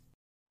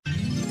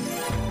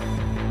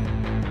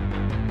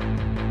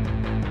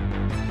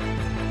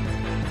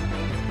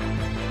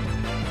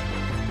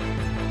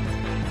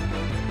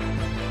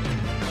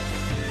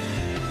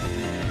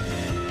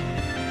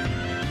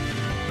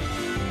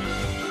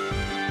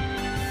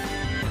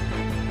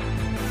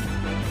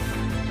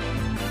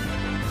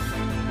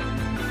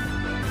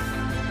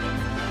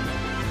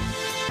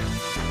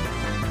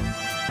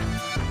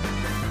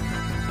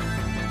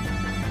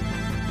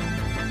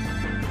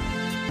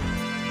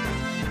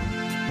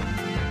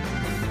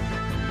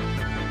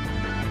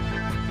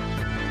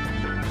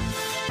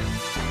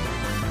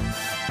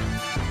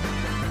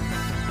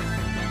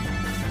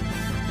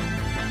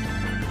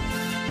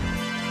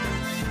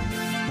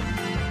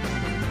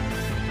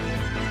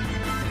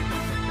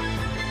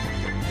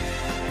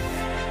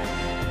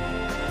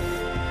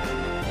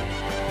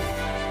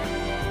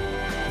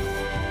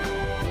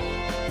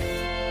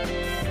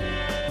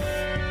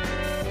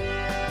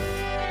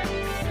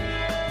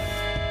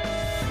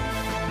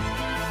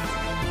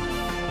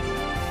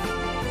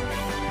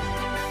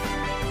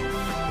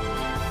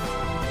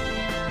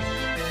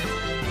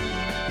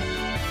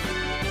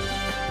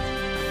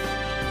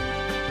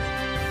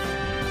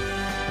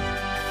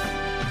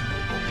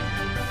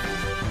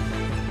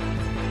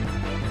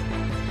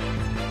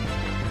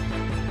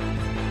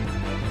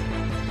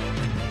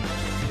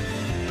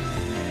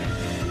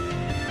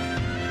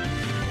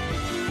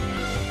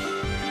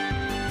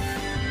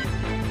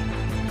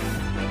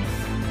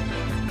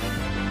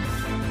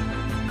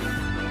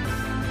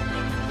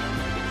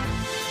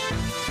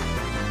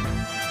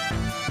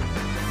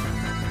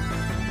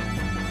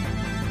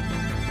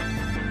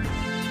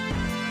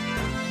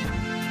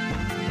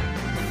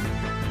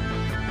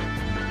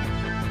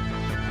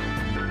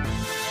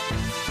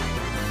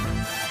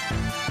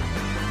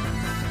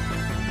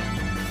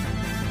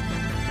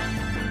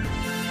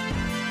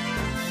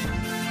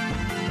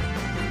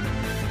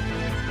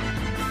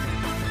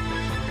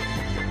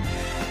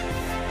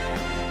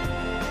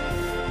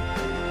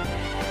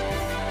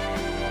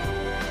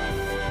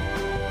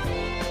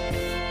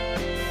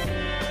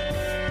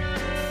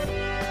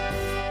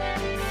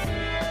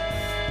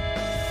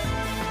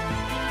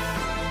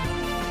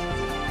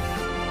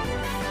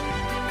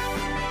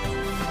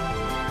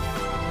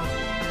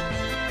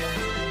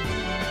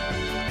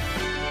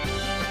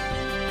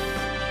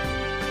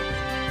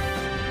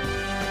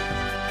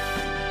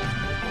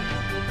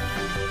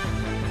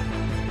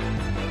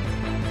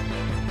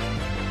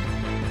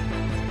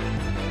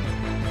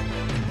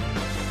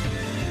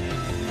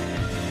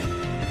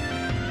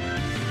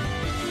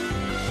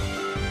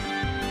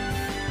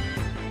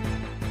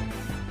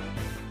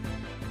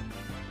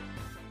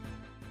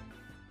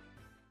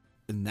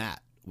 And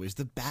that was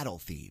the battle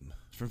theme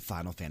from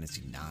Final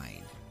Fantasy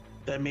IX.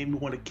 That made me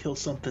want to kill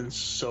something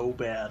so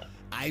bad.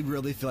 I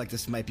really feel like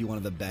this might be one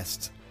of the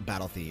best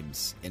battle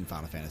themes in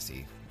Final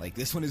Fantasy. Like,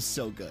 this one is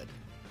so good.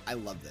 I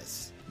love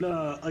this.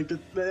 No, like,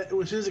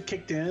 as soon as it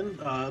kicked in,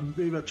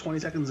 maybe about 20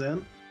 seconds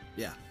in,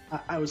 yeah,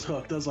 I was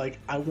hooked. I was like,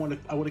 I want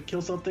to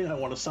kill something. I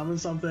want to summon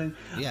something.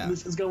 Yeah,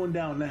 this is going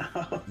down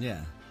now.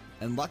 Yeah,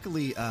 and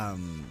luckily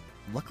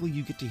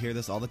you get to hear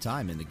this all the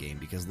time in the game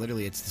because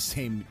literally it's the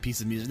same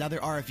piece of music. Now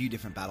there are a few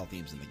different battle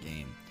themes in the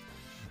game,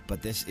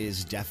 but this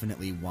is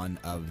definitely one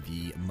of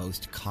the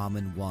most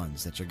common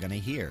ones that you're going to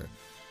hear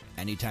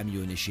anytime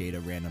you initiate a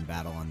random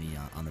battle on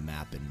the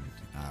map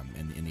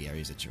and in the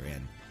areas that you're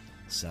in.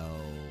 So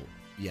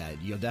yeah,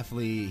 you'll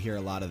definitely hear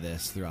a lot of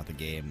this throughout the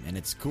game, and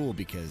it's cool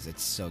because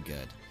it's so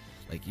good.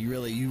 Like, you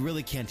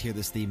really can't hear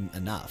this theme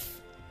enough.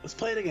 Let's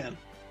play it again.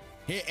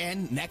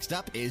 And next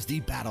up is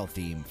the battle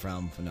theme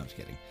from no, I'm just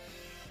kidding.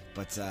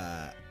 But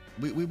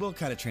we will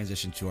kind of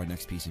transition to our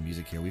next piece of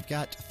music here. We've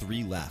got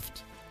 3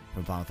 left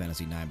from Final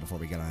Fantasy IX before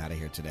we get on out of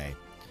here today.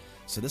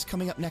 So this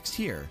coming up next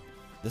here,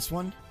 this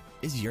one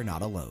is You're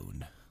Not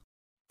Alone.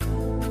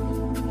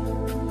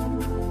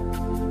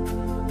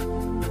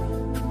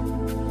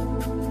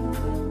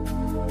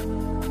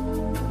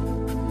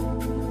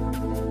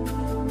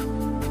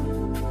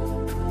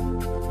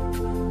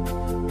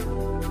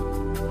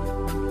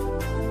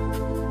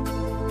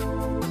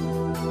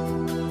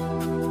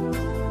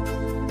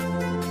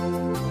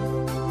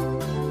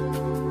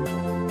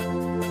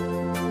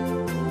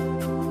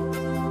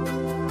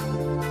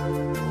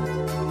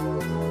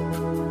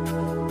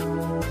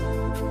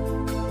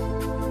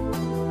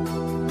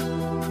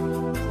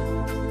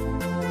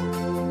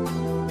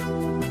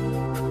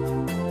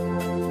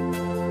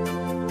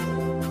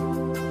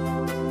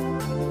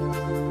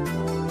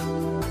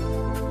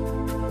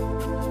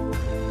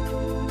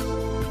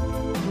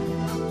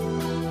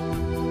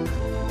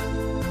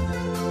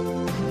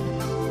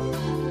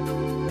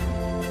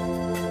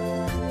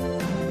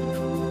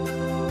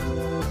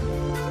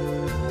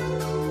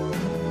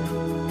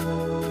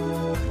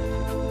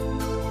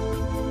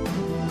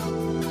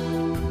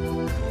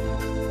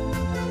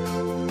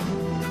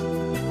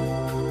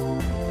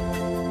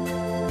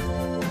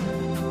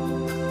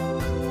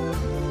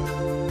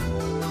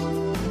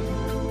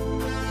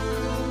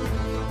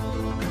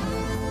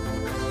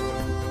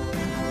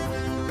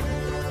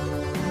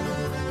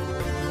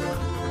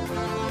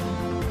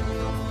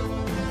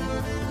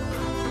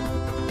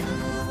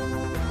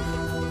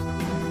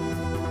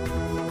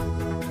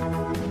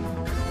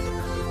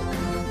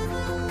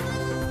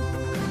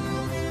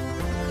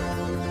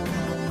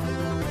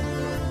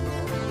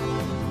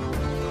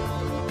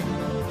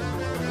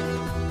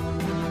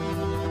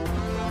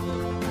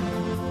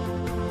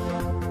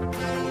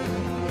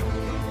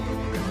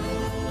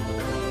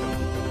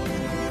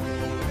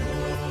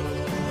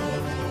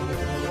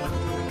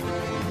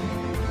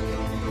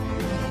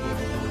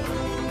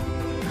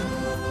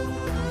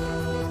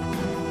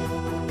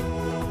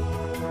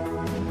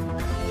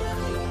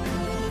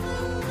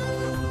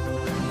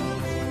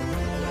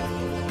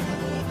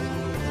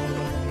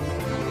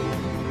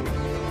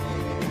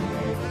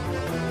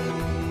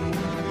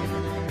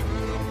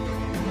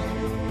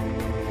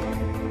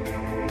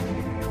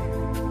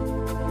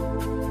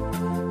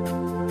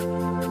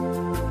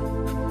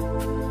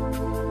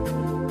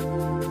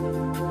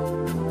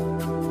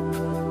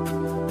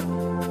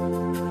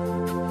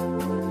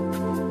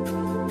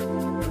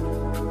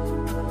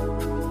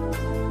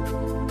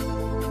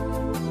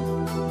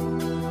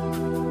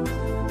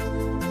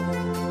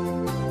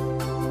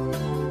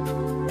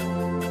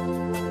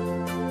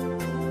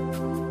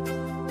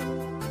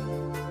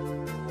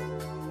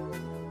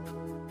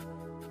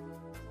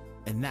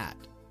 And that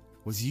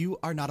was You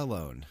Are Not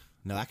Alone.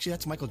 No, actually,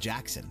 that's Michael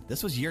Jackson.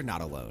 This was You're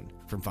Not Alone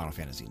from Final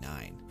Fantasy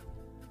IX.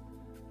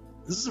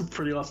 This is a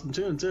pretty awesome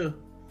tune, too.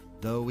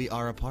 Though we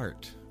are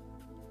apart,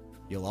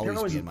 you'll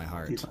always be in my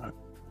heart. Yeah.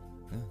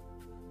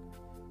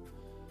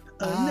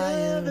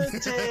 Another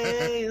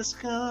day is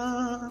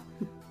gone.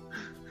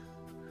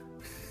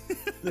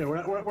 Yeah,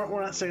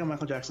 we're not singing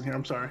Michael Jackson here.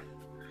 I'm sorry.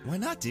 Why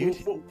not, dude?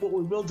 What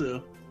we will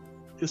do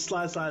is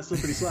slide,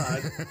 slippity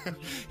slide.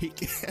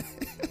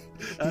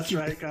 That's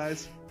right,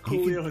 guys.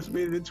 Coolio has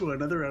made it into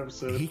another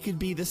episode. He could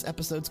be this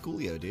episode's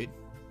Coolio, dude.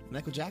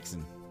 Michael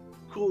Jackson.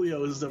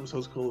 Coolio is this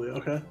episode's Coolio,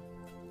 okay?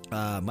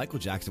 Michael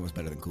Jackson was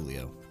better than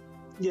Coolio.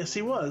 Yes,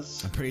 he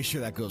was. I'm pretty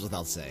sure that goes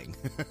without saying.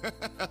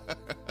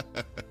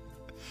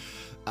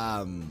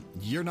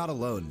 You're Not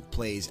Alone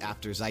plays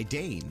after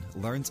Zidane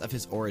learns of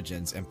his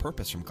origins and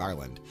purpose from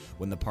Garland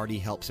when the party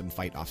helps him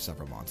fight off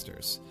several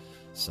monsters.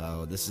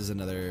 So this is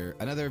another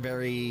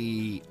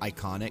very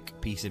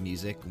iconic piece of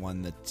music,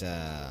 one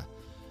that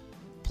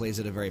plays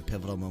at a very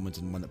pivotal moment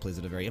and one that plays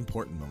at a very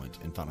important moment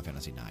in Final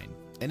Fantasy IX.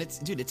 And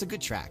it's a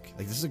good track.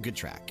 Like, this is a good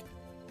track.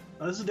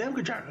 This is a damn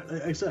good track.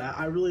 Like I said,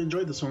 I really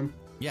enjoyed this one.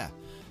 Yeah.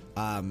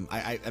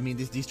 I mean,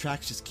 these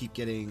tracks just keep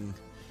getting...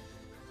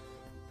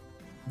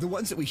 The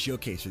ones that we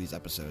showcase for these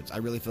episodes, I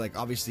really feel like,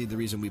 obviously, the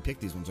reason we pick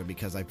these ones are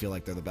because I feel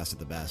like they're the best of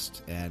the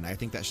best. And I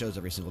think that shows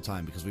every single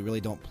time because we really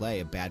don't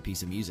play a bad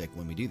piece of music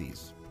when we do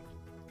these.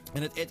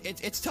 And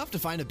it's tough to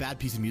find a bad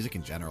piece of music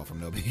in general from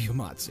Nobuo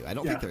Uematsu. I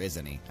don't think there is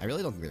any. I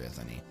really don't think there is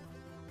any.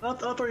 I'll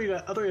throw you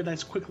a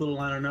nice quick little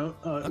liner note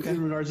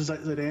in regards to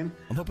Zidane.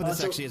 I'm hoping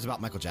this actually is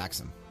about Michael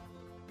Jackson.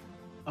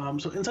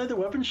 So inside the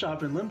weapon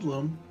shop in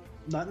Lindblom,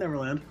 not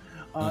Neverland,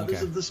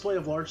 there's a display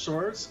of large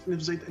swords. And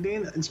if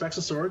Zidane inspects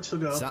the swords, he'll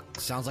go...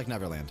 sounds like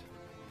Neverland.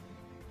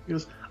 He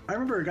goes, I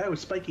remember a guy with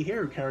spiky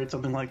hair who carried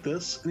something like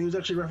this, and he was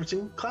actually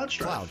referencing Cloud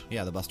Strife. Cloud,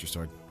 yeah, the Buster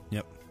Sword.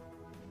 Yep.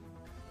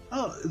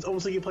 Oh, it's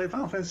almost like you played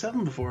Final Fantasy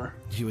VII before.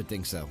 You would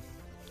think so.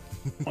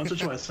 Once or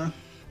twice, huh?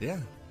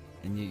 Yeah.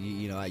 And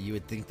you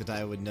would think that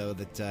I would know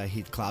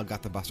that Cloud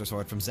got the Buster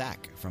Sword from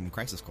Zack from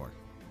Crisis Core.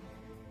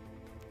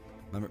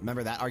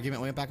 Remember that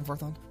argument we went back and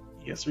forth on?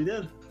 Yes, we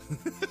did.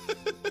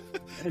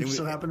 And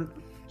so happened.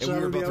 And we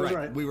were both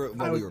right. We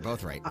were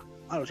both right.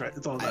 I was right.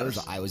 It's all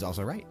that I was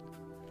also right.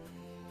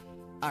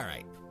 All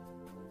right.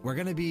 We're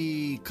going to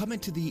be coming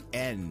to the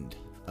end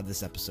of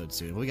this episode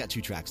soon. We got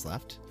 2 tracks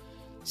left.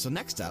 So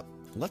next up,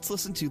 let's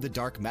listen to The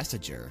Dark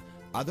Messenger,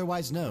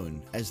 otherwise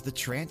known as the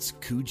Trance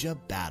Kuja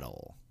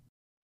Battle.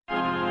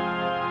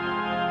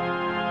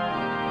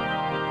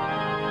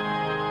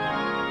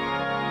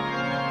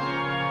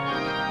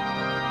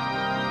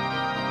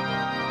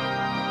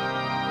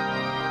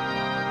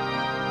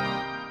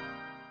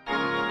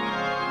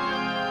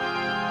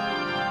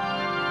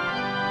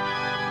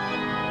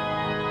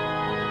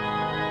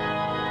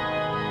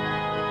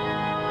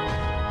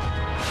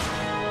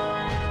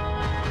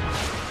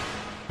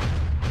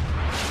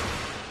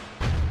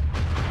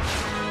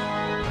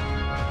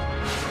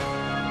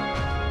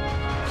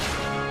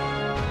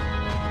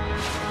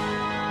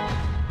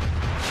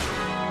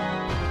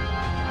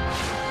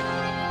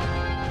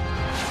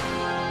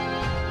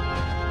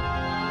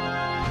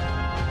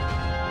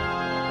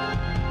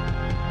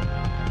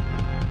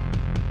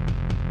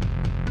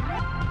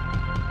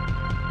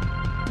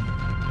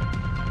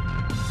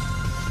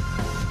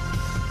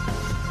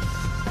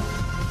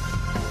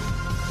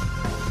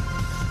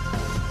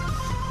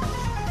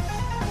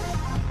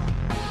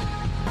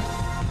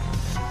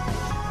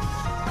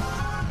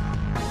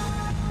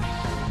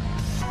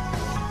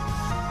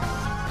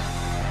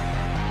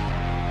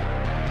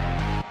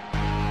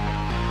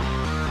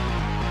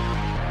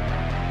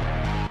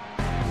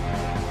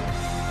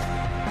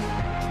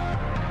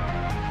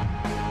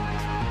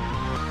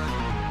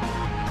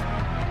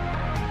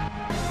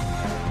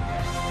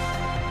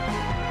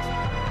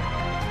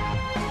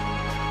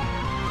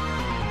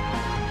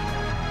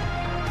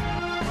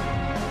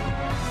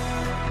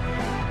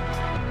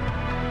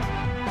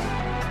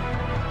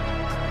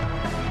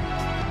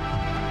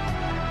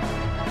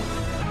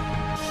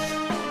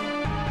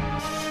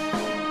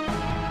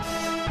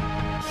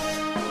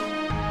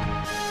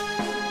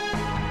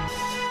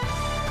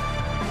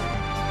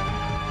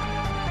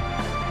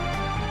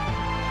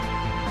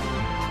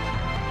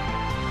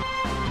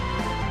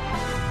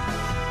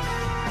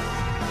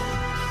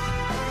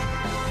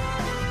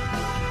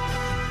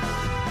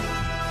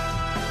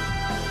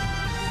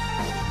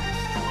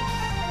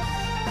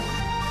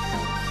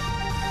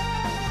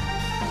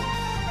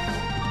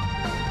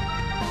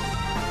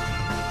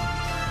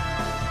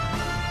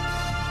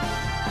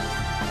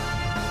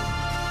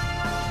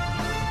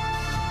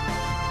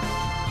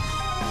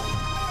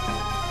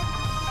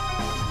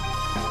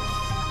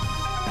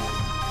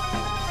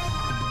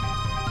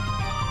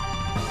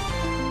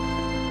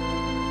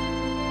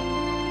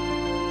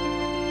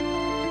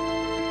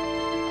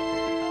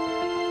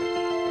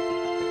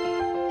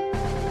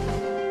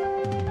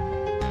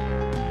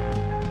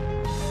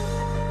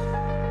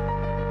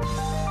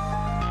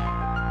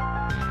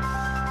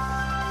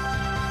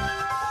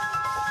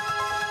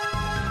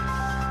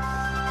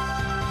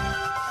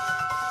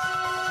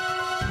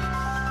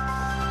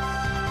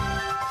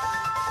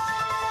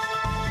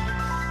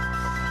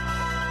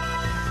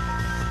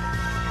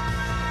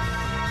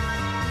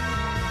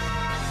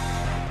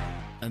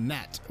 And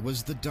that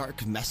was the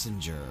Dark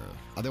Messenger,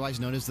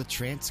 otherwise known as the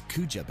Trance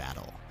Kuja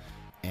battle.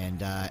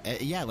 And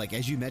yeah, like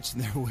as you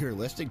mentioned there, we were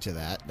listening to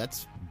that.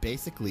 That's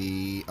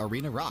basically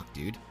arena rock,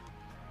 dude.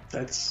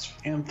 That's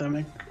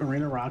anthemic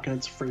arena rock, and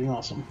it's freaking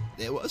awesome.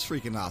 It was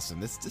freaking awesome.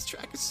 This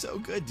track is so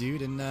good,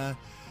 dude. And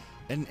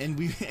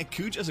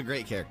Kuja's a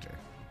great character.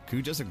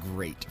 Kuja's a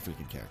great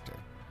freaking character.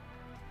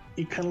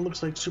 He kind of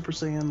looks like Super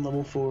Saiyan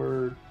level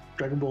 4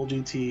 Dragon Ball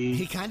GT.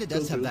 He kind of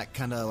does have that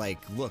kind of like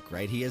look,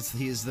 right? He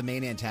is the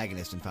main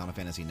antagonist in Final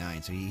Fantasy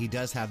IX, so he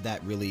does have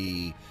that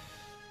really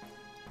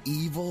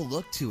evil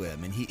look to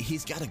him, and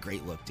he's got a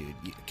great look, dude.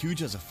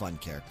 Kuja's a fun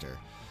character.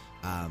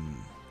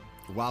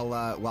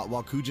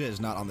 While Kuja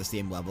is not on the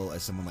same level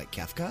as someone like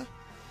Kefka,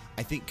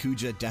 I think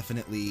Kuja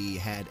definitely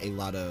had a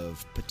lot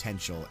of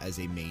potential as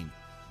a main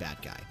bad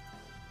guy.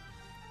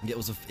 He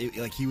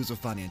was a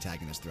fun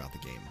antagonist throughout the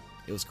game.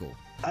 It was cool.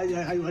 I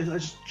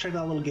just checked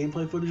out a little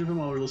gameplay footage of him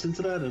while we were listening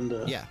to that,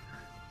 and yeah,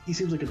 he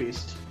seems like a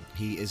beast.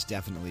 He is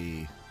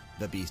definitely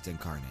the beast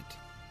incarnate.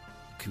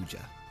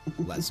 Kuja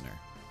Lesnar.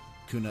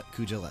 Kuja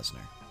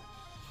Lesnar.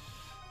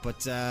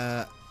 But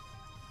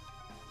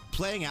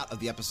playing out of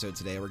the episode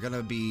today, we're going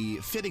to be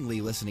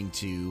fittingly listening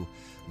to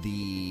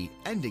the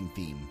ending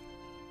theme,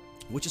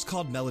 which is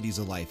called Melodies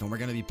of Life, and we're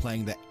going to be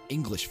playing the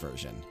English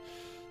version.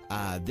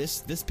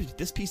 This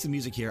piece of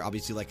music here,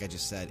 obviously, like I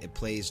just said, it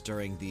plays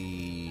during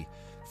the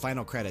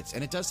final credits,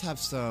 and it does have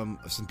some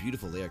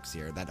beautiful lyrics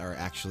here that are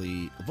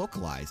actually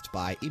vocalized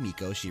by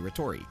Emiko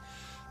Shiratori.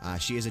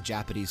 She is a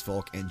Japanese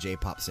folk and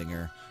J-pop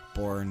singer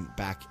born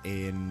back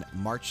in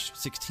March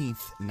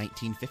 16th,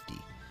 1950.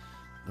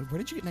 Where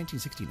did you get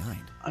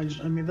 1969? I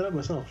made that up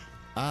myself.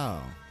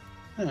 Oh.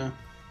 Yeah.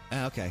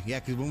 Okay, yeah,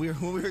 because when we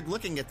were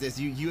looking at this,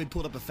 you had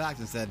pulled up a fact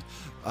and said,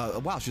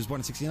 wow, she was born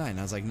in 69. And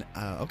I was like,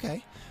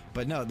 okay.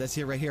 But no, that's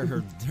here, right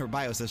here. Her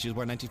bio says she was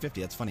born in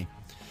 1950. That's funny.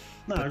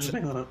 No, I was just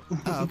making that up.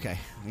 Oh, okay.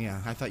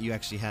 Yeah, I thought you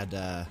actually had,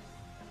 I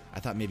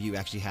thought maybe you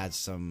actually had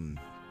some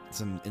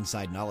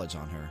inside knowledge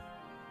on her.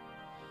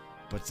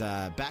 But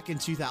back in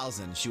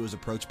 2000, she was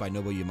approached by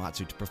Nobuo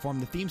Uematsu to perform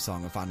the theme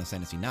song of Final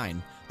Fantasy IX,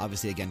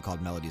 obviously again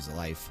called Melodies of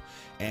Life.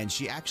 And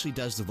she actually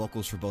does the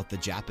vocals for both the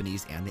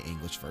Japanese and the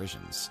English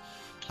versions.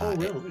 Oh,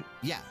 really?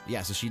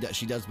 Yeah. So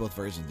she does both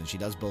versions, and she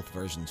does both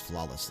versions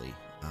flawlessly.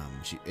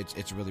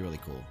 It's really, really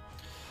cool.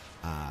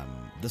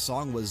 The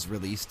song was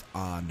released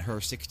on her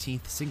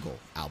 16th single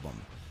album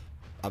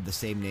of the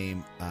same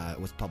name.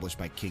 It was published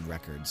by King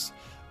Records.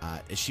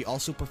 She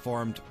also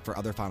performed for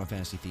other Final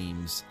Fantasy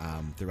themes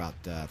throughout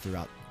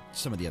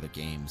some of the other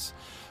games.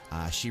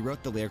 She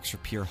wrote the lyrics for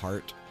Pure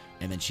Heart,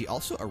 and then she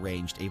also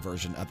arranged a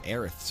version of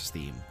Aerith's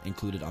theme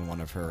included on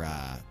one of her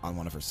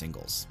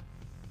singles.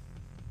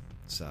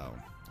 So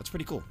that's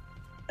pretty cool.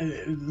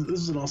 This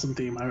is an awesome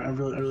theme. I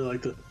really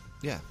liked it.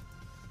 Yeah,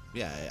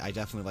 I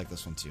definitely like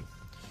this one too.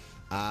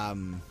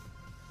 And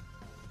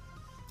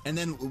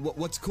then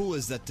what's cool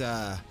is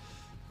that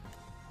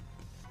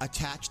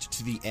attached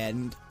to the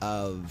end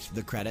of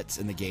the credits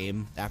in the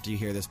game, after you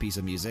hear this piece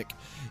of music,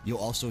 you'll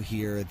also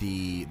hear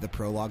the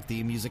prologue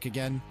theme music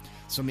again.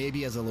 So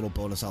maybe as a little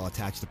bonus, I'll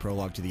attach the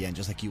prologue to the end,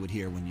 just like you would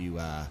hear when you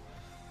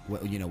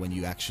when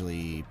you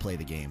actually play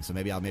the game. So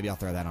maybe I'll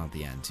throw that on at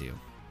the end too.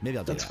 Maybe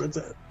I'll do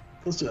that.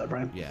 Let's do that,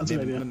 Brian. Yeah, that's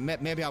maybe, a good idea.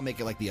 Maybe I'll make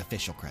it like the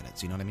official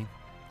credits. You know what I mean?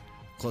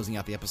 Closing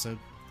out the episode.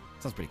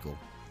 Sounds pretty cool.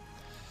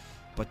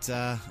 But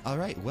all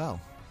right, well,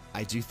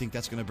 I do think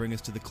that's going to bring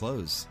us to the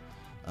close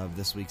of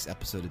this week's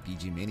episode of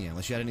BG Mania.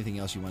 Unless you had anything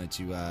else you wanted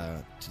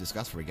to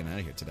discuss before we get out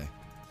of here today.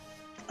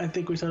 I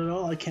think we said it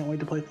all. I can't wait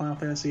to play Final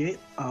Fantasy VIII.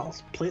 I'll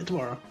play it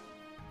tomorrow.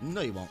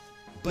 No, you won't.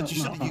 But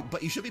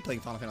you should be playing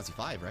Final Fantasy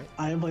V, right?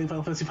 I am playing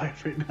Final Fantasy V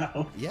right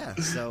now. Yeah,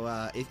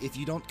 so if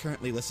you don't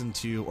currently listen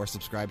to or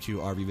subscribe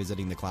to our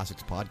Revisiting the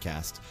Classics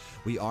podcast,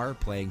 we are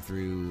playing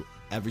through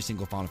every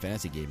single Final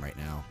Fantasy game right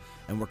now,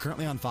 and we're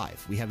currently on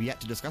 5. We have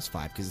yet to discuss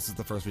 5 because this is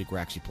the first week we're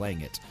actually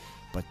playing it.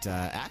 But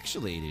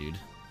actually, dude,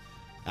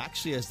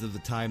 as of the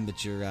time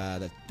that you're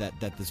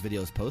that this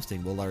video is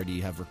posting, we'll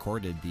already have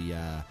recorded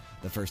the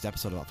first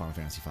episode about Final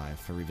Fantasy V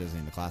for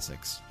Revisiting the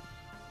Classics.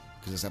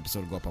 Because this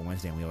episode will go up on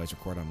Wednesday, and we always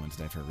record on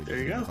Wednesday for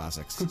Revisiting the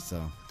Classics.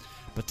 So,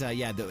 but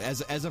yeah,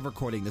 as of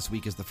recording, this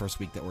week is the first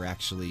week that we're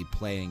actually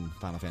playing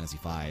Final Fantasy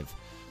V.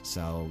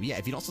 So yeah,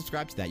 if you don't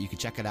subscribe to that, you can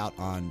check it out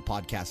on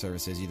podcast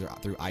services, either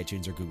through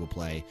iTunes or Google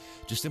Play.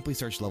 Just simply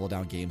search Level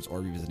Down Games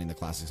or Revisiting the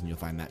Classics, and you'll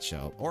find that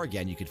show. Or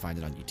again, you can find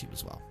it on YouTube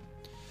as well.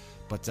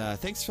 But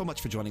thanks so much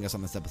for joining us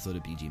on this episode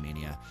of BG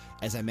Mania.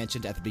 As I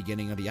mentioned at the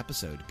beginning of the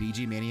episode,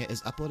 BG Mania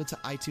is uploaded to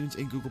iTunes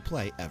and Google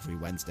Play every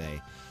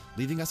Wednesday.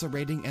 Leaving us a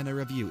rating and a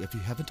review if you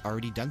haven't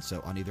already done so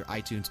on either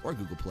iTunes or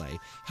Google Play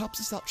helps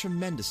us out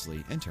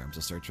tremendously in terms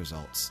of search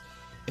results.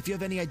 If you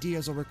have any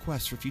ideas or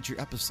requests for future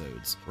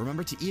episodes,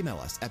 remember to email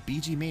us at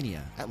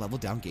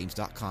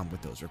bgmania@leveldowngames.com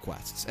with those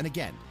requests. And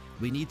again,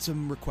 we need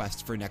some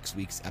requests for next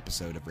week's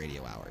episode of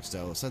Radio Hour,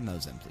 so send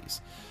those in,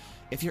 please.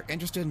 If you're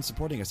interested in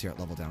supporting us here at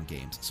Level Down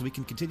Games so we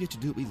can continue to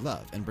do what we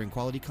love and bring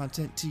quality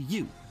content to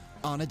you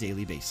on a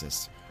daily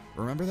basis,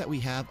 Remember that we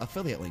have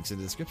affiliate links in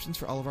the descriptions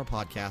for all of our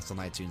podcasts on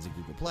iTunes and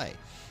Google Play,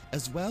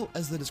 as well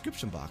as the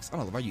description box on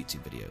all of our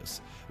YouTube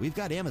videos. We've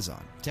got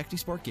Amazon,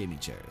 Technisport Gaming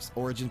Chairs,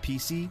 Origin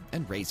PC,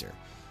 and Razer.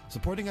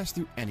 Supporting us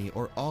through any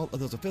or all of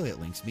those affiliate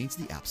links means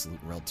the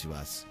absolute world to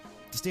us.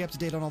 To stay up to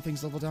date on all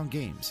things Level Down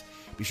Games,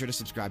 be sure to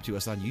subscribe to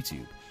us on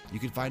YouTube. You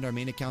can find our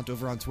main account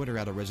over on Twitter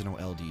at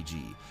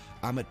OriginalLDG.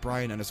 I'm at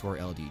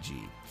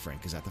Brian_LDG.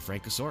 Frank is at the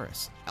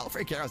Frankosaurus. El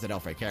Francaro is at El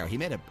Francaro. He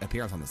made an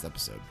appearance on this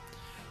episode.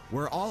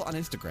 We're all on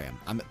Instagram.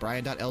 I'm at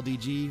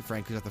Brian.LDG.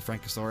 Frank is at the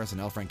Frankosaurus,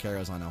 and El Francaro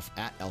is on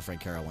at El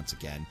Francaro once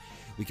again.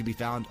 We can be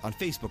found on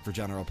Facebook for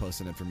general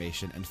posts and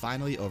information, and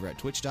finally over at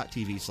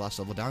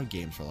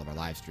twitch.tv/LevelDownGames for all of our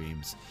live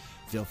streams.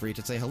 Feel free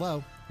to say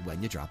hello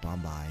when you drop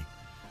on by.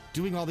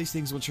 Doing all these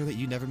things will ensure that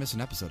you never miss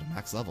an episode of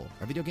Max Level,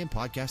 our video game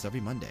podcast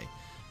every Monday.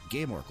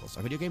 Game Oracles,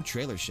 our video game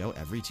trailer show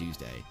every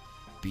Tuesday.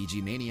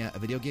 BG Mania, a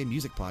video game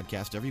music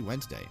podcast every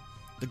Wednesday.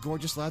 The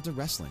Gorgeous Lads of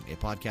Wrestling, a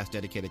podcast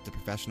dedicated to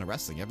professional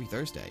wrestling every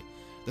Thursday.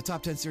 The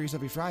Top 10 series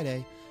every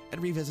Friday.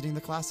 And Revisiting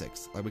the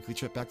Classics, our weekly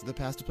trip back to the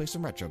past to play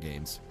some retro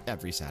games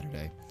every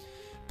Saturday.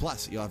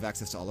 Plus, you'll have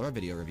access to all of our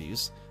video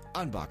reviews,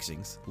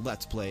 unboxings,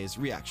 let's plays,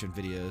 reaction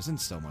videos, and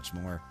so much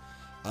more.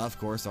 Of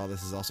course, all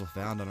this is also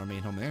found on our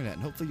main home internet,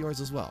 and hopefully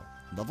yours as well,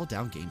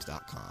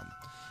 LevelDownGames.com.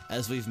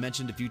 As we've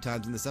mentioned a few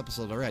times in this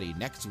episode already,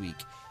 next week,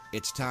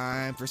 it's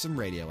time for some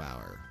Radio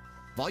Hour.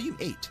 Volume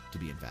 8, to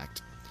be in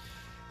fact.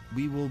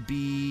 We will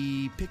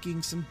be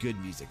picking some good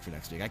music for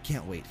next week. I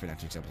can't wait for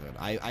next week's episode.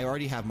 I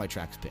already have my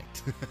tracks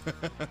picked.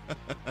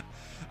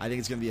 I think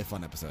it's going to be a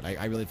fun episode.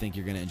 I really think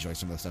you're going to enjoy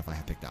some of the stuff I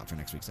have picked out for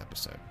next week's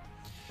episode.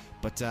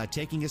 But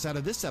taking us out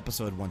of this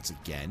episode once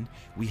again,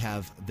 we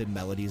have The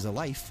Melodies of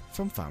Life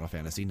from Final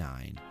Fantasy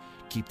IX.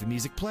 Keep the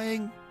music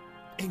playing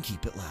and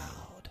keep it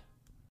loud.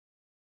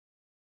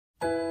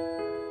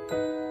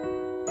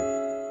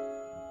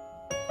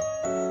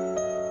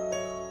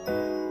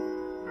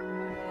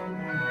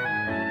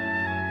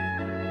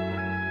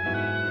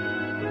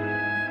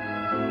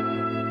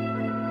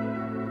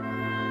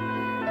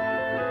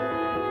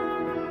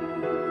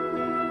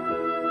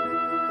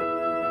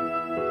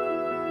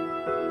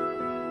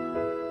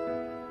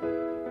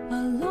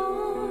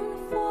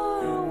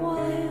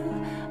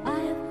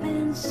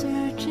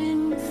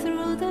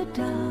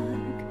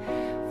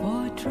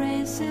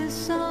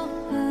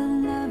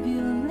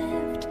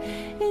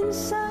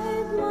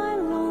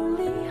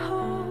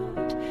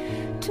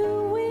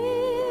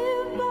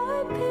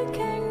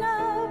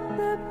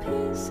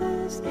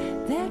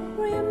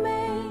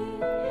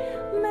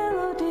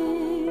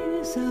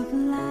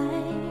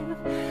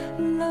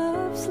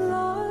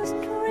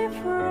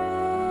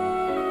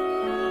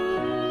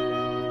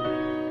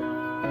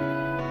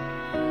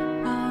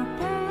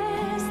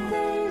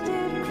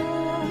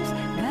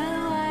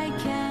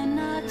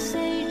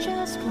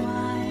 Just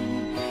why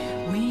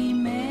we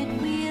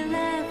met, we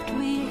left,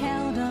 we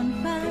held on.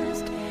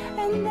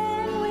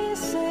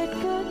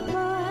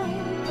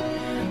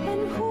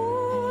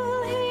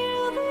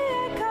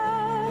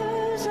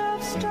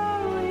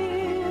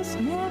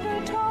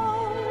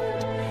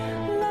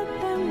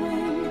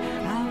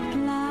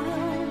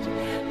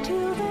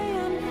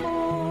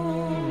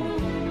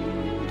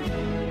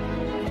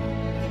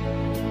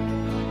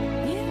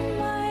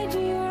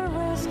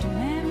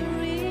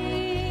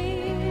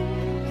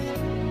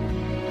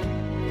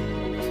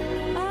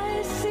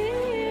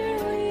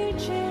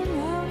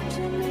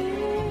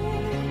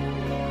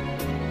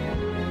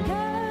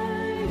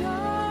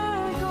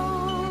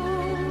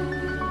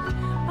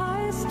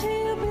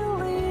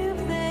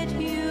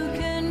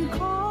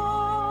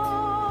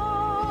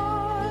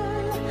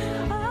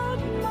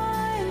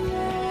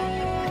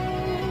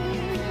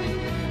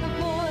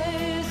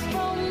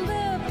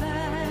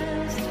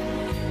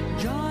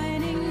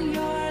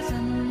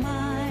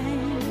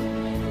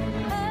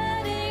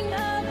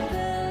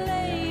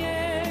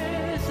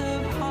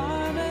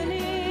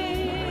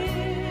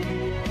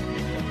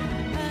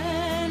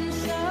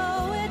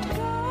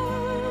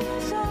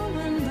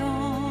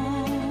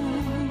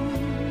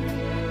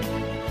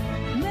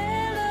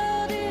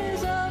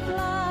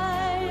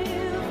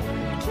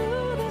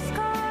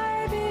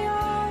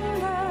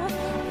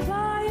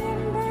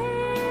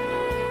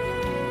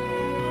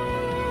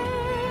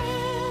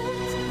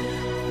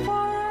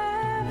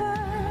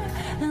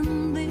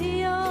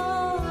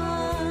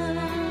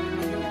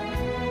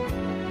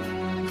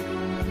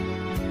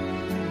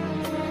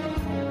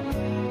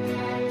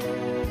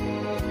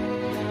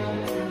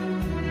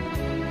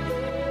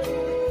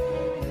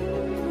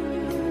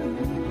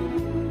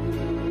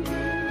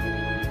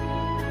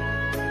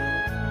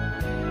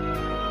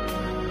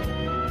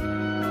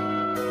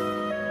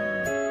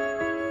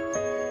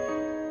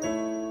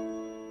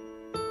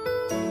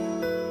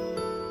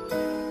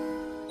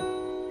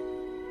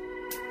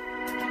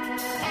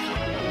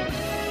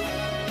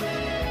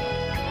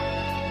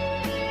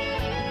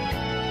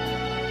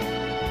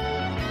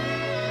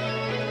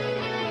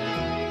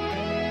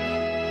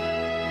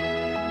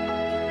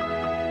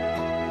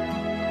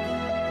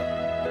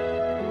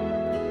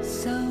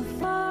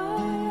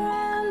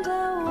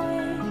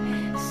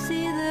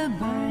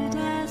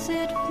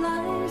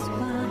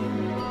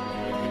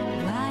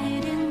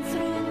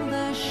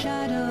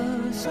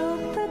 shadows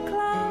of the